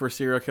odd for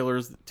serial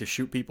killers to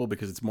shoot people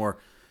because it's more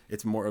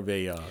of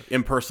a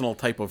impersonal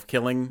type of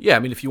killing. Yeah, I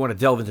mean, if you want to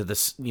delve into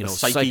this,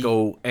 psyche.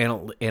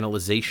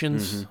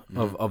 psychoanalyzations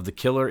of the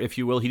killer, if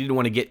you will, he didn't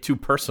want to get too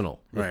personal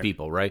with Right.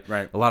 people, right?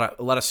 Right. A lot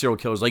of serial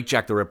killers, like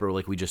Jack the Ripper,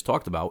 like we just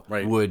talked about,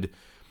 Right. would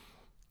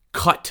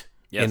cut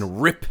Yes.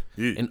 and rip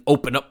Ew. and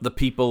open up the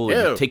people Ew.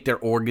 and take their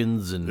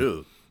organs and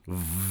Ew.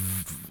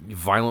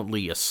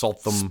 violently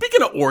assault them.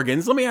 Speaking of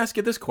organs, let me ask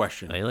you this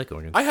question. I like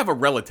organs. I have a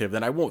relative,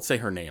 and I won't say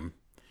her name,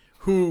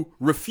 who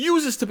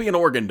refuses to be an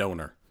organ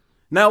donor.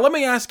 Now, let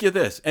me ask you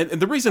this, and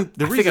the reason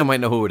I think I might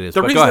know who it is.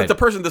 the but reason go that ahead. the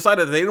person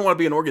decided that they didn't want to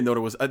be an organ donor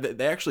was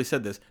they actually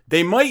said this: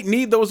 they might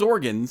need those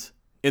organs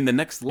in the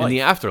next life. in the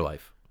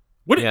afterlife.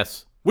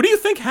 Yes. What do you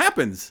think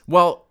happens?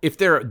 Well, if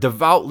they're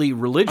devoutly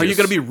religious, Are you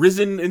going to be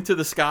risen into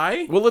the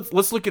sky? Well,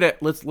 let's look at it.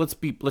 Let's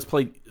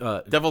play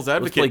Devil's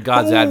advocate. Let's play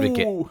God's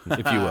advocate, Ooh.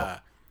 if you will.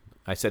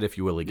 I said if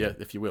you will Yeah, again.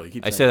 if you will. You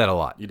keep I saying say that a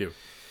lot. You do.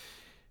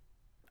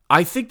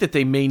 I think that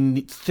they may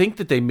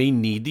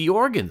need the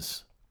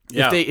organs.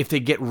 Yeah. If they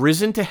get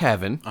risen to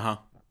heaven,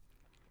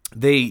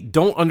 they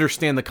don't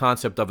understand the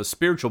concept of a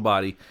spiritual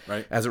body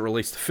Right. as it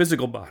relates to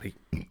physical body.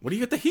 What do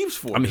you get the heaves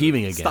for? I'm dude?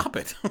 heaving again. Stop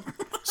it.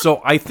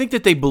 So I think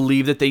that they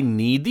believe that they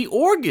need the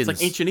organs.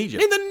 It's like ancient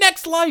Egypt. In the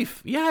next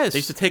life. Yes. They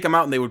used to take them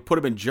out and they would put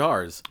them in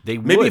jars.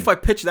 Maybe would. if I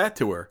pitch that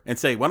to her and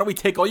say, why don't we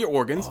take all your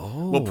organs,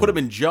 we'll put them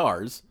in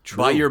jars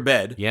by your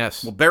bed.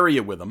 Yes. We'll bury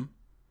you with them.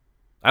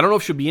 I don't know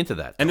if she'll be into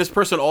that. And this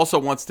person also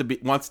wants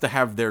to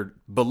have their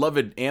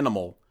beloved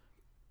animal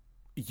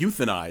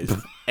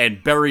euthanized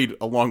and buried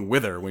along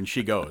with her when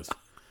she goes.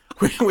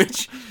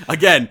 Which,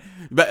 again,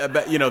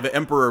 the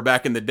emperor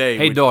back in the day.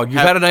 Hey, would dog,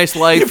 you've had a nice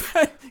life.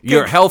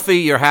 You're healthy.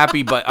 You're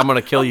happy, but I'm going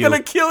to kill you. I'm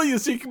going to kill you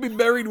so you can be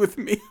buried with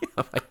me.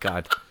 Oh, my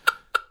God.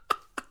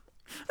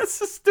 That's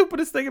the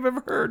stupidest thing I've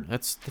ever heard.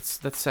 That's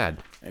sad.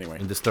 Anyway.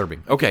 And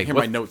disturbing. Okay. Hear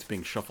my notes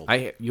being shuffled.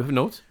 You have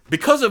notes?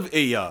 Because of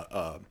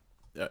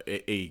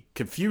a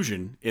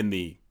confusion in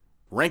the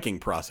ranking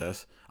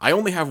process, I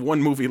only have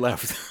one movie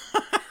left.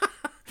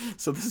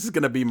 So this is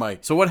going to be my...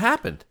 So what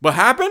happened? What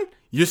happened?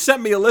 You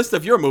sent me a list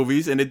of your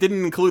movies, and it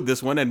didn't include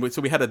this one, and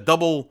so we had a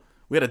double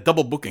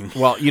booking.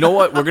 Well, you know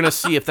what? We're going to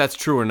see if that's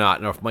true or not,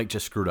 and if Mike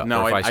just screwed up.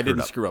 No, or if I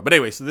didn't screw up. But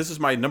anyway, so this is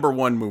my number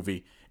one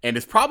movie, and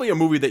it's probably a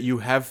movie that you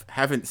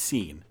haven't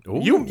seen. Ooh.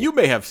 You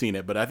may have seen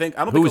it, but I don't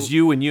think... Who's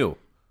you and you?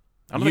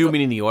 don't You think-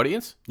 meaning the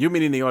audience? You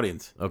meaning the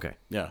audience. Okay.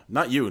 Yeah,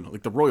 not you,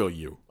 like the royal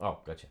you. Oh,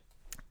 gotcha.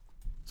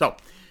 So,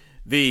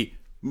 the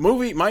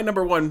movie, my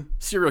number one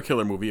serial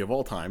killer movie of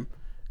all time,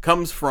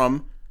 comes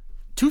from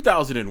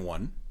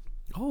 2001,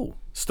 Oh.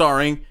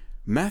 starring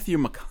Matthew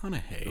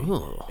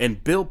McConaughey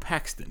and Bill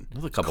Paxton.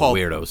 Another couple called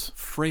weirdos.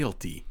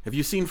 Frailty. Have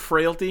you seen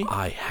Frailty?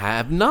 I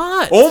have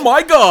not. Oh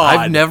my God!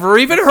 I've never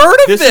even heard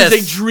of this. This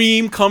is a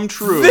dream come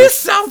true. This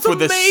sounds for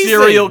the amazing.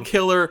 serial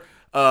killer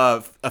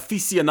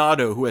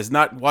aficionado who has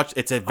not watched.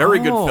 It's a very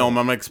good Oh. film.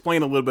 I'm gonna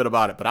explain a little bit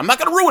about it, but I'm not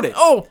gonna ruin it.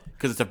 Oh.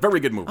 because it's a very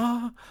good movie.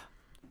 Ooh,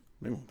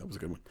 that was a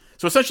good one.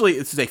 So essentially,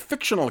 this is a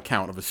fictional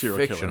account of a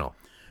serial killer,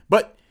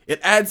 but it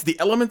adds the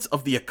elements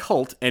of the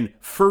occult and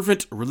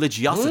fervent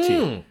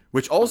religiosity,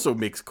 which also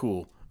makes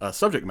cool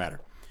subject matter.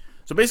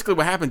 So basically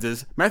what happens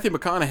is Matthew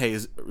McConaughey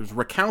is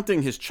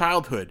recounting his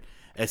childhood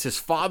as his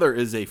father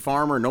is a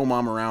farmer, no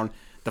mom around.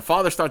 The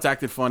father starts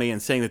acting funny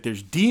and saying that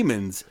there's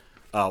demons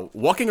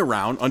walking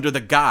around under the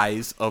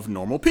guise of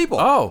normal people.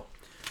 Oh.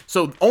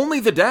 So only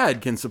the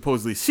dad can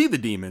supposedly see the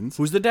demons.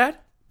 Who's the dad?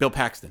 Bill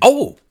Paxton.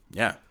 Oh.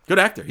 Yeah. Good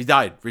actor. He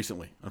died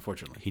recently,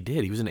 unfortunately. He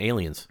did. He was in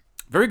Aliens.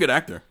 Very good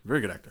actor. Very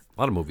good actor. A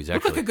lot of movies, Looked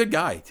actually. like a good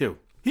guy, too.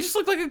 He just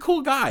looked like a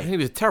cool guy. He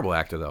was a terrible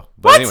actor, though.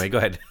 But What? anyway, go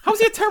ahead. How was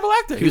he a terrible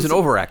actor? He was an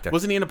over-actor.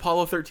 Wasn't he in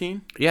Apollo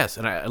 13? Yes,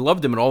 and I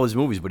loved him in all his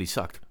movies, but he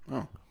sucked.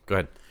 Oh. Go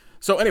ahead.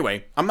 So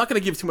anyway, I'm not going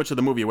to give too much of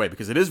the movie away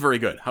because it is very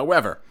good.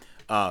 However,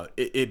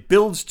 it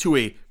builds to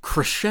a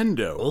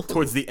crescendo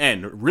towards the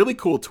end. Really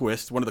cool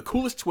twist. One of the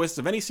coolest twists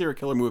of any serial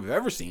killer movie I've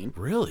ever seen.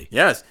 Really?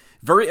 Yes.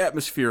 Very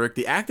atmospheric.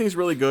 The acting is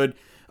really good.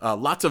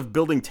 Lots of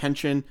building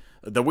tension.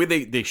 The way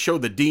they show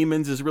the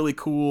demons is really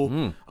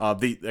cool.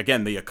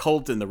 The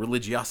occult and the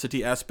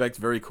religiosity aspect,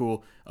 very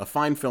cool. A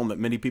fine film that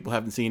many people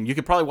haven't seen. You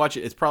could probably watch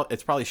it. It's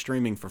probably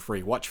streaming for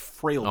free. Watch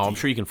Frailty. Oh, I'm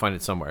sure you can find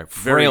it somewhere.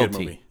 Very good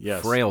Frailty. movie.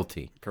 Yes.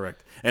 Frailty.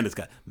 Correct. And it's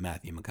got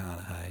Matthew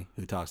McConaughey,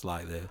 who talks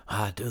like this.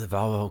 I do the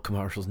Volvo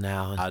commercials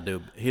now.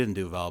 He doesn't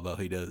do Volvo.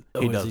 He does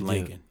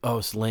Lincoln.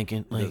 It's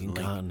Lincoln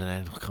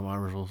Continental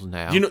commercials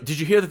now. Did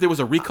you hear that there was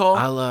a recall?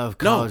 I love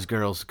college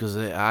girls because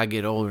I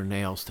get older and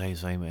they all stay the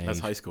same age. That's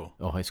high school.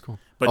 Oh, high school.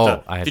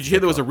 But did you hear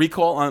there was a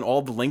recall on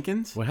all the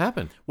Lincolns? What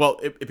happened? Well,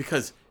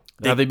 because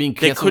are they being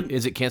canceled?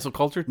 Is it cancel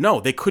culture?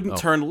 No, they couldn't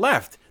turn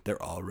left.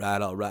 They're all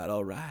right.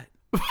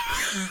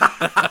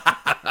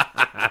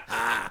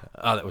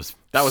 Oh, that was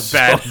so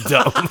bad.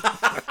 Dumb.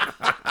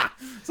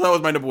 So that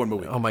was my number one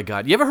movie. Oh my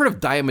god! You ever heard of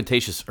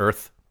diatomaceous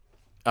earth?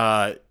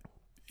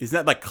 Isn't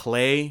that like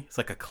clay? It's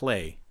like a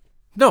clay.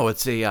 No,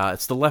 it's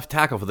the left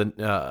tackle for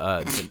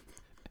the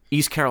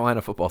East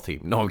Carolina football team.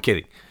 No, I'm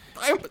kidding.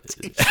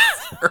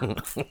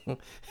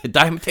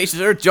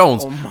 Diatomaceous earth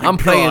Jones. Oh my I'm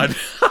playing God.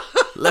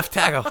 left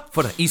tackle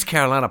for the East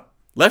Carolina.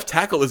 Left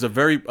tackle is a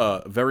very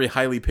very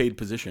highly paid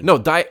position. No,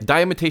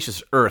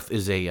 diatomaceous earth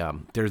is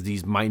there's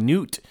these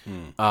minute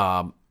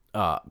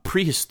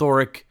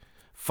prehistoric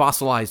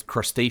fossilized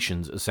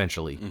crustaceans,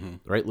 essentially,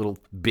 right? Little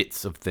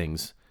bits of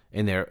things,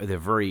 and they're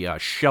very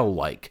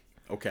shell-like.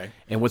 Okay.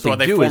 And what so they are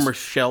they do former is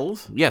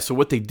shells? yeah. So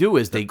what they do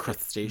is they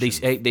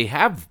crustaceans. they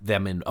have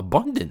them in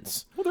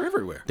abundance. Well, they're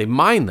everywhere. They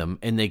mine them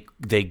and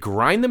they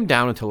grind them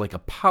down into like a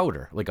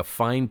powder, like a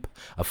fine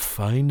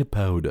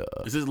powder.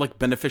 Is this like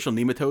beneficial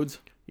nematodes?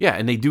 Yeah,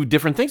 and they do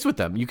different things with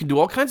them. You can do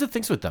all kinds of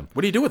things with them.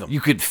 What do you do with them? You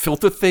could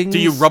filter things. Do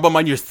you rub them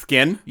on your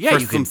skin? Yeah,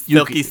 for some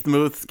silky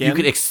smooth skin. You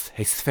could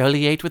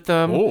exfoliate with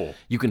them. Oh.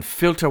 You can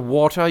filter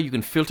water. You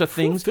can filter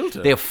things.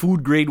 Filter. They have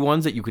food grade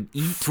ones that you can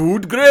eat.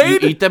 Food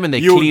grade? You eat them and they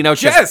You clean out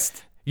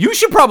jest. You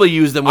should probably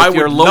use them with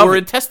your would love lower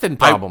it. intestine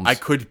problems. I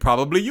could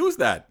probably use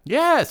that.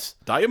 Yes.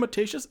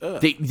 Diatomaceous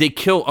earth. They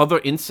kill other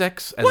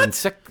insects as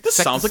insecticides. This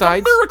sounds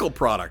like a miracle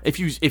product.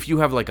 If you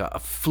have like a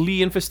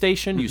flea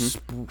infestation, you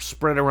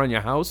spread it around your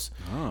house.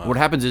 What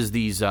happens is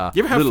these You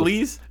ever have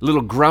fleas?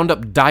 Little ground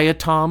up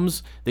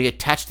diatoms, they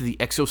attach to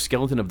the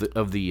exoskeleton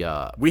of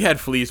the We had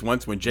fleas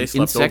once when Jay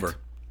slept insect. over.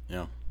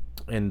 Yeah.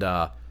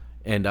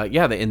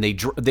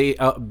 They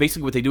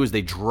basically what they do is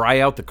they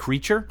dry out the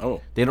creature.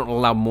 Oh. They don't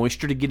allow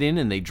moisture to get in,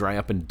 and they dry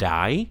up and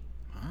die.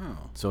 Oh.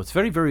 So it's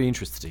very, very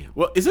interesting.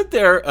 Well, isn't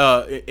there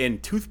in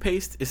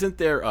toothpaste? Isn't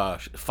there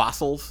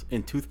fossils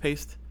in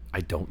toothpaste? I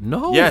don't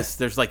know. Yes,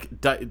 there's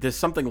there's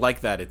something like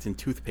that. It's in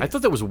toothpaste. I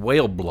thought that was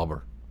whale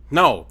blubber.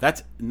 No,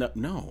 that's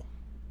no.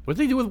 What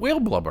do they do with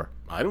whale blubber?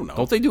 I don't know.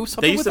 Don't they do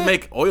something? They used with to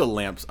that? make oil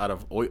lamps out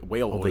of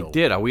whale oil. They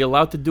did. Are we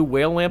allowed to do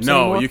whale lamps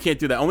No, anymore? you can't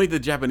do that. Only the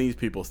Japanese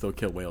people still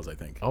kill whales, I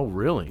think. Oh,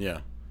 really? Yeah.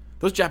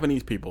 Those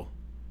Japanese people,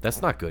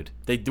 That's not good.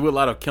 they do a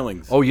lot of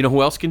killings. Oh, you know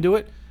who else can do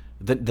it?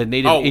 The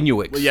native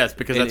Inuits. Well, yes,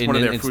 because that's one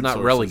of their it's food not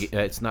sources.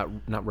 it's not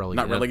relegated.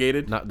 Not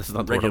relegated? This is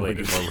not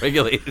Regulated.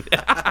 Regulated.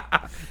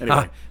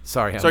 Anyway.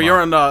 Sorry. So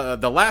you're on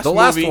the last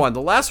movie.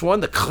 The last one,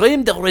 the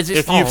creme de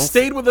resistance. If you've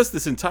stayed with us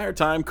this entire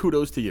time,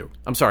 kudos to you.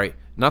 I'm sorry,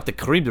 not the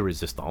creme de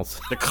resistance.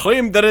 The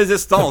creme de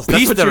resistance.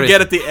 That's what you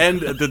get at the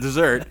end of the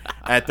dessert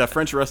at the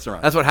French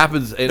restaurant. That's what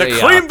happens in the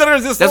creme de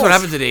resistance. That's what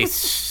happens in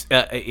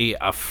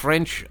a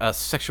French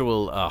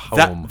sexual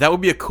home. That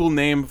would be a cool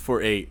name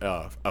for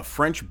a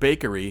French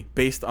bakery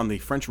based on the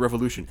French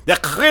Revolution. The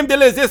creme de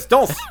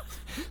resistance.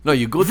 No,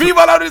 you go to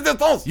Viva la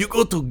resistance. You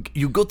go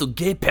to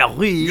Gay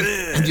Paris,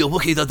 and you're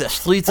walking down the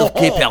streets of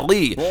Gay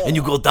Paris, and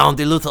you go down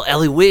the little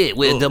alleyway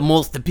where the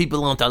most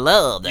people aren't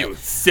allowed. You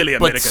silly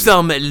But American.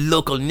 some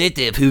local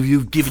native who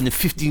you've given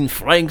 15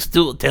 francs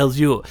to tells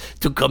you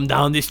to come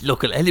down this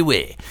local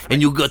alleyway,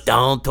 and you go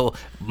down to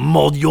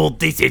Mordion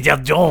des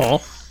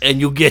Étudiants,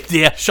 and you get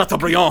there.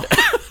 Chateaubriand.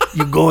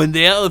 You go in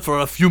there for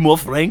a few more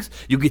francs,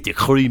 you get the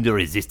creme de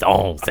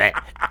resistance.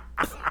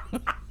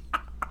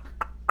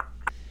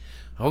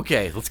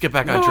 Okay, let's get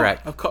back on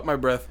track. I've caught my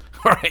breath.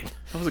 All right.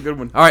 That was a good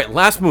one. All right,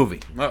 last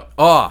movie.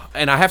 Oh.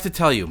 And I have to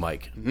tell you,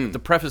 Mike, to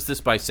preface this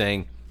by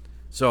saying,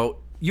 so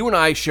you and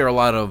I share a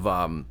lot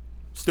of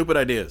Stupid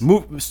ideas.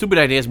 stupid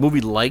ideas,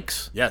 movie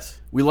likes. Yes.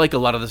 We like a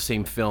lot of the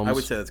same films. I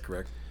would say that's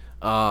correct.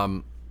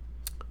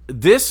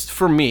 This,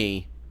 for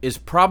me, is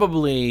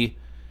probably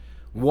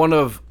one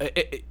of...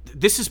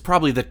 this is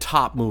probably the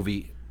top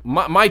movie,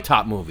 my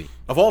top movie.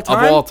 Of all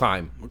time? Of all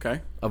time.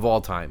 Okay. Of all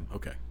time.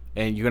 Okay.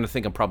 And you're going to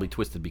think I'm probably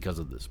twisted because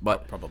of this,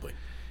 but... Probably.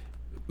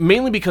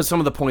 Mainly because some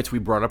of the points we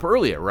brought up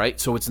earlier, right?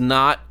 So it's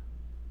not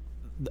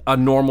a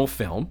normal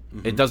film.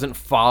 Mm-hmm. It doesn't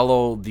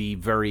follow the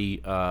very,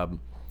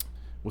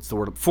 what's the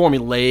word?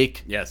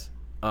 Formulaic Yes.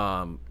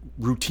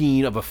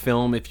 Routine of a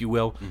film, if you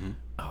will. Mm-hmm.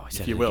 Oh, I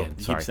said if you it will. again.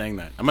 You Sorry. keep saying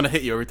that. I'm going to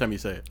hit you every time you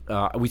say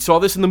it. We saw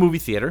this in the movie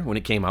theater when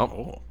it came out.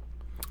 Oh.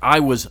 I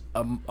was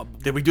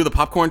Did we do the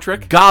popcorn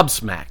trick?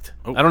 gobsmacked.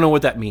 I don't know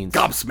what that means.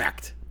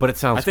 Gobsmacked. But it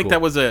sounds I think cool.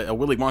 that was a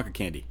Willy Wonka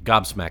candy.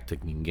 Gobsmacked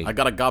technique. I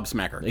got a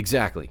gobsmacker.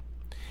 Exactly.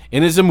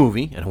 And it's a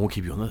movie, and I won't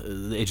keep you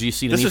on the edge of your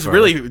seat. This is further.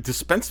 really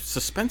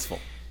suspenseful.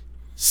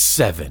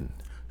 7.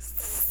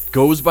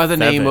 goes by the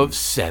name of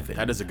Seven.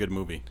 That is a good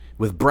movie.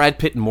 With Brad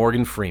Pitt and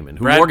Morgan Freeman.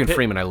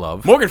 Freeman I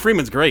love. Morgan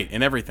Freeman's great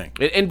in everything.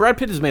 And Brad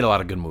Pitt has made a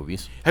lot of good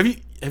movies.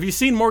 Have you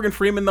seen Morgan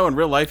Freeman, though, in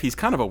real life? He's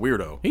kind of a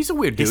weirdo. He's a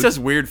weird dude. He says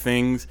weird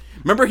things.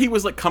 Remember he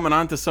was like coming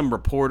on to some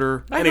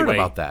reporter? I heard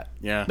about that.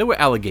 Yeah. There were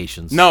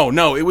allegations.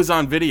 No, it was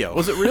on video.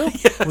 Was it real?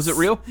 Yes. Was it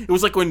real? It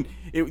was like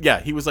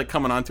he was like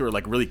coming on to her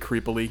like really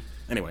creepily.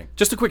 Anyway.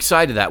 Just a quick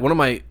side to that. One of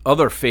my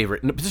other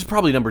favorite, this is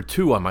probably number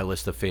 2 on my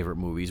list of favorite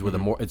movies,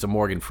 it's a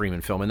Morgan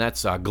Freeman film, and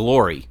that's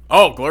Glory.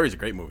 Oh, Glory's a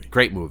great movie.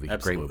 Great movie.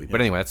 Absolutely, great movie. yes.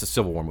 But anyway, that's a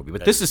Civil War movie.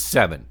 But this is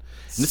Seven.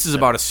 And this is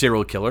about a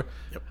serial killer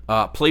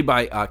played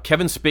by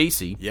Kevin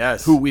Spacey,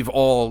 yes, who we've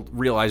all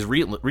realized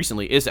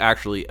recently is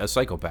actually a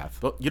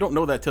psychopath. Well, you don't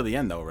know that till the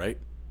end, though, right?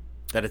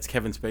 That it's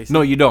Kevin Spacey?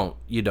 No, you don't.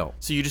 You don't.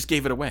 So you just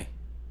gave it away.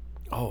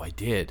 Oh, I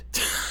did.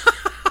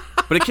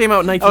 But it came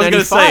out in 1995. I was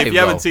going to say, if you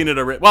haven't seen it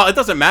already... Well, it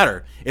doesn't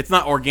matter. It's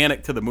not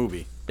organic to the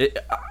movie.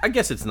 I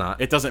guess it's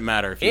not. It doesn't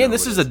matter. If you and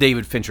this is a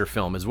David Fincher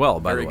film as well,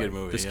 by the way. Very good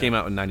movie, This came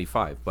out in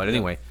 95. But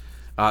anyway,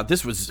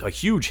 this was a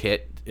huge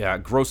hit.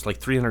 Grossed like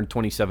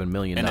 $327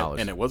 million.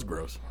 And it was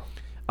gross.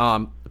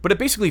 But it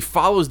basically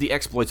follows the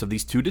exploits of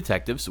these 2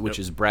 detectives, which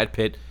is Brad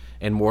Pitt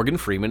and Morgan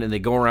Freeman, and they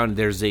go around and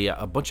there's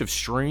a bunch of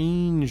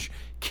strange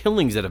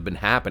killings that have been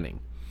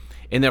happening.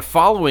 And they're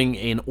following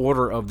in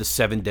order of the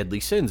 7 deadly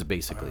sins,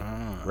 basically,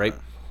 right?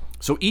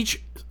 So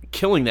each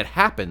killing that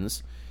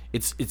happens,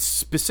 it's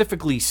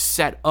specifically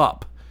set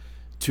up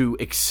to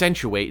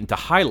accentuate and to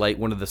highlight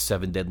one of the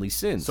 7 deadly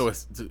sins. So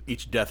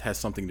each death has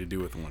something to do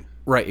with one.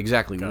 Right,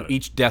 exactly.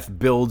 Each death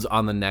builds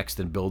on the next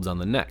and builds on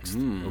the next,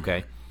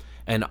 okay?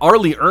 And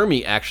Arlie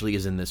Ermy actually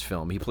is in this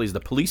film. He plays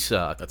the police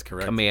That's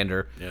correct.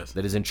 commander Yes.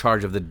 that is in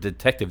charge of the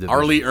detective division.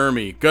 Arlie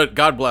Ermy.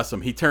 God bless him.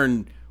 He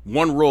turned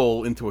one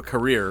role into a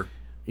career.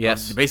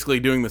 Yes. Basically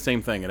doing the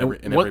same thing in every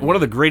one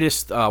of the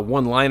greatest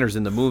one-liners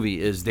in the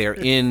movie is they're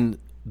in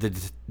the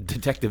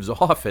detective's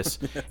office,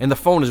 and the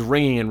phone is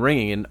ringing,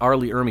 and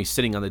Arlie Ermy's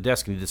sitting on the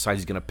desk, and he decides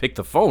he's going to pick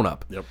the phone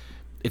up. Yep.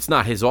 It's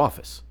not his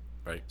office.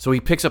 Right. So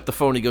he picks up the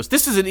phone, and he goes,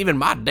 "This isn't even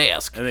my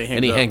desk,"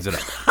 and he hangs it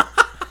up.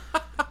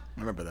 I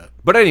remember that.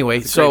 But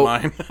anyway, so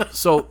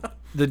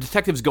the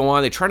detectives go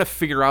on. They try to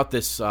figure out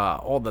this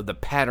all the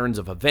patterns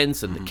of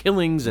events and the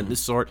killings and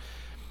this sort.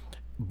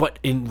 But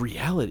in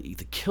reality,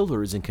 the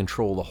killer is in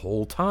control the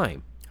whole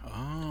time.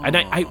 Oh. And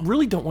I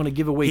really don't want to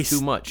give away too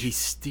much. He's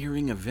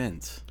steering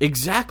events.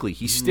 Exactly.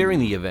 He's steering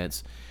the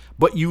events.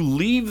 But you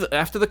leave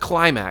after the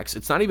climax.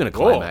 It's not even a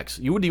climax.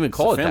 You wouldn't even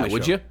call it that,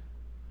 would you?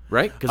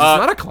 Right? Because it's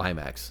not a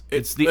climax.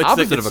 It's the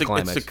opposite of a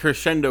climax. It's the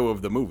crescendo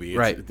of the movie. It's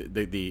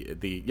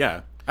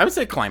right. I would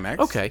say climax.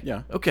 Okay.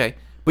 Yeah. Okay.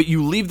 But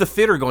you leave the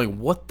theater going,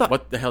 what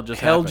the hell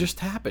just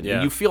happened? Yeah.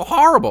 And you feel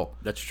horrible.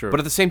 That's true. But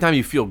at the same time,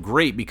 you feel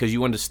great because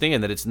you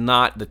understand that it's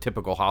not the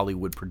typical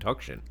Hollywood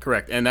production.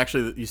 Correct. And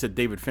actually, you said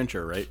David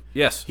Fincher, right?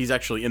 Yes. He's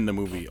actually in the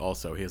movie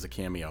also. He has a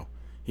cameo.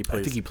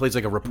 I think he plays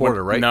like a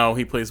reporter, right? No,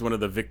 he plays one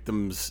of the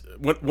victims.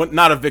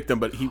 Not a victim,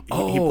 but he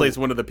plays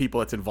one of the people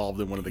that's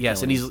involved in one of the killings.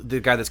 Yes, and he's the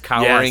guy that's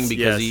cowering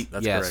because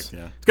that's correct.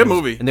 Yeah. It's a good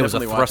movie. And there was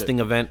a thrusting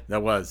event.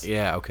 That was.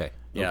 Yeah, okay.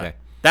 Yeah. Okay.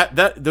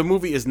 That the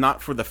movie is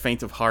not for the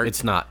faint of heart.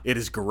 It's not. It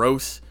is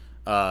gross.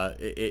 But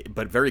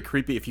very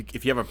creepy. If you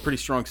have a pretty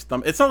strong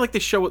stomach, it's not like they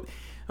show. When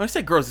I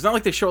say gross, it's not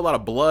like they show a lot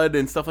of blood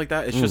and stuff like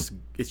that.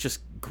 It's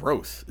just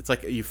gross. It's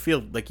like you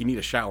feel like you need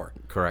a shower.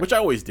 Correct. Which I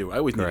always do. I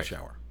always need a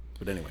shower.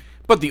 But anyway.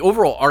 But the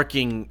overall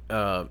overarching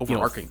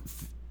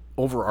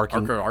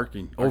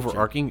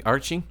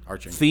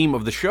theme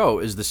of the show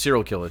is the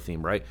serial killer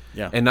theme, right?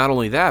 Yeah. And not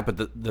only that, but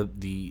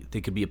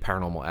they could be a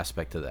paranormal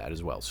aspect to that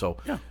as well. So,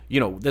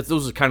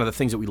 those are kind of the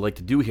things that we like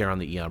to do here on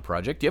the Eon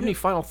Project. Do you have any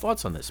final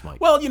thoughts on this,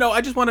 Mike? Well, I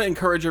just want to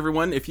encourage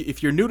everyone,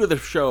 if you're new to the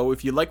show,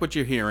 if you like what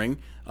you're hearing,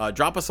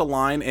 drop us a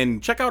line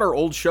and check out our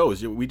old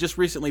shows. We just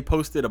recently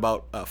posted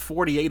about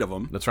 48 of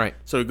them. That's right.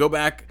 So go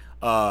back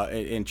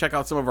and check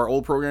out some of our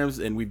old programs,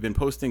 and we've been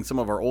posting some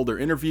of our older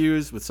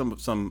interviews with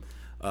some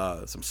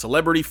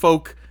celebrity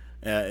folk.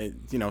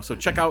 So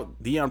check out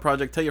the Eon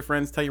Project. Tell your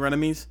friends, tell your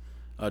enemies.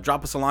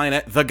 Drop us a line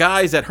at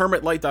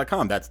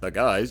theguys@hermitlight.com. That's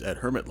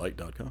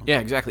theguys@hermitlight.com. Yeah,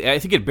 exactly. I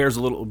think it bears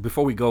a little,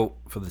 before we go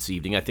for this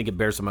evening, I think it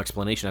bears some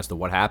explanation as to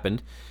what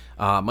happened.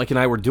 Mike and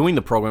I were doing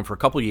the program for a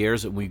couple of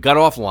years, and we got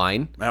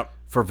offline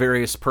for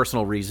various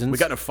personal reasons. We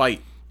got in a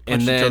fight.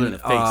 And then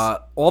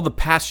all the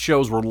past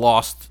shows were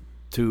lost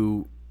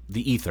to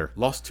the ether,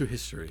 lost to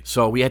history.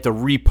 So we had to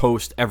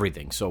repost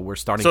everything. So we're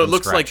starting. So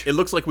from scratch. It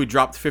looks like we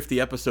dropped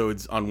 50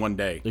 episodes on one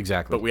day.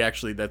 Exactly.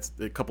 But that's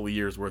a couple of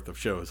years worth of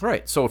shows.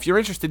 Right. So if you're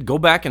interested, go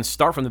back and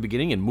start from the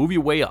beginning and move your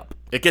way up.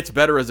 It gets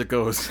better as it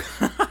goes.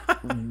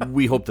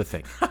 We hope to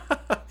think.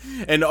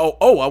 And I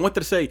wanted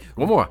to say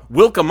one more.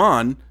 Welcome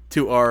on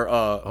to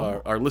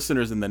our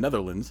listeners in the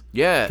Netherlands.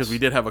 Yes. Because we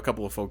did have a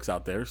couple of folks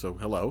out there. So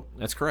hello.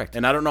 That's correct.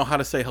 And I don't know how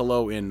to say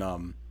hello in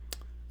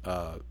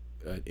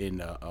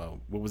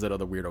what was that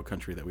other weirdo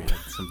country that we had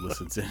some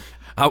listens in?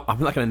 I'm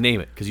not going to name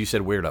it because you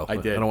said weirdo. I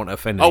did. I don't want to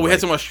offend anybody. We had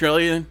some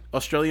Australian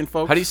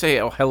folks. How do you say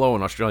hello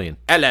in Australian?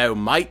 Hello,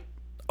 mate.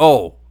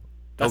 Oh,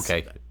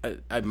 okay.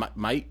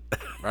 Mate,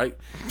 right?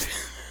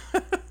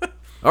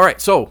 All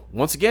right, so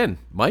once again,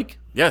 Mike,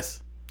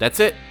 Yes, that's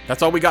it.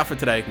 that's all we got for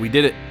today. We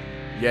did it.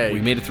 Yay.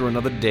 We made it through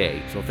another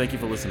day. So thank you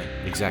for listening.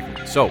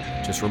 Exactly. So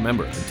just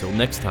remember, until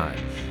next time,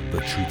 the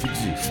truth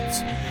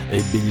exists.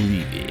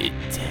 Believe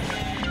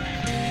it.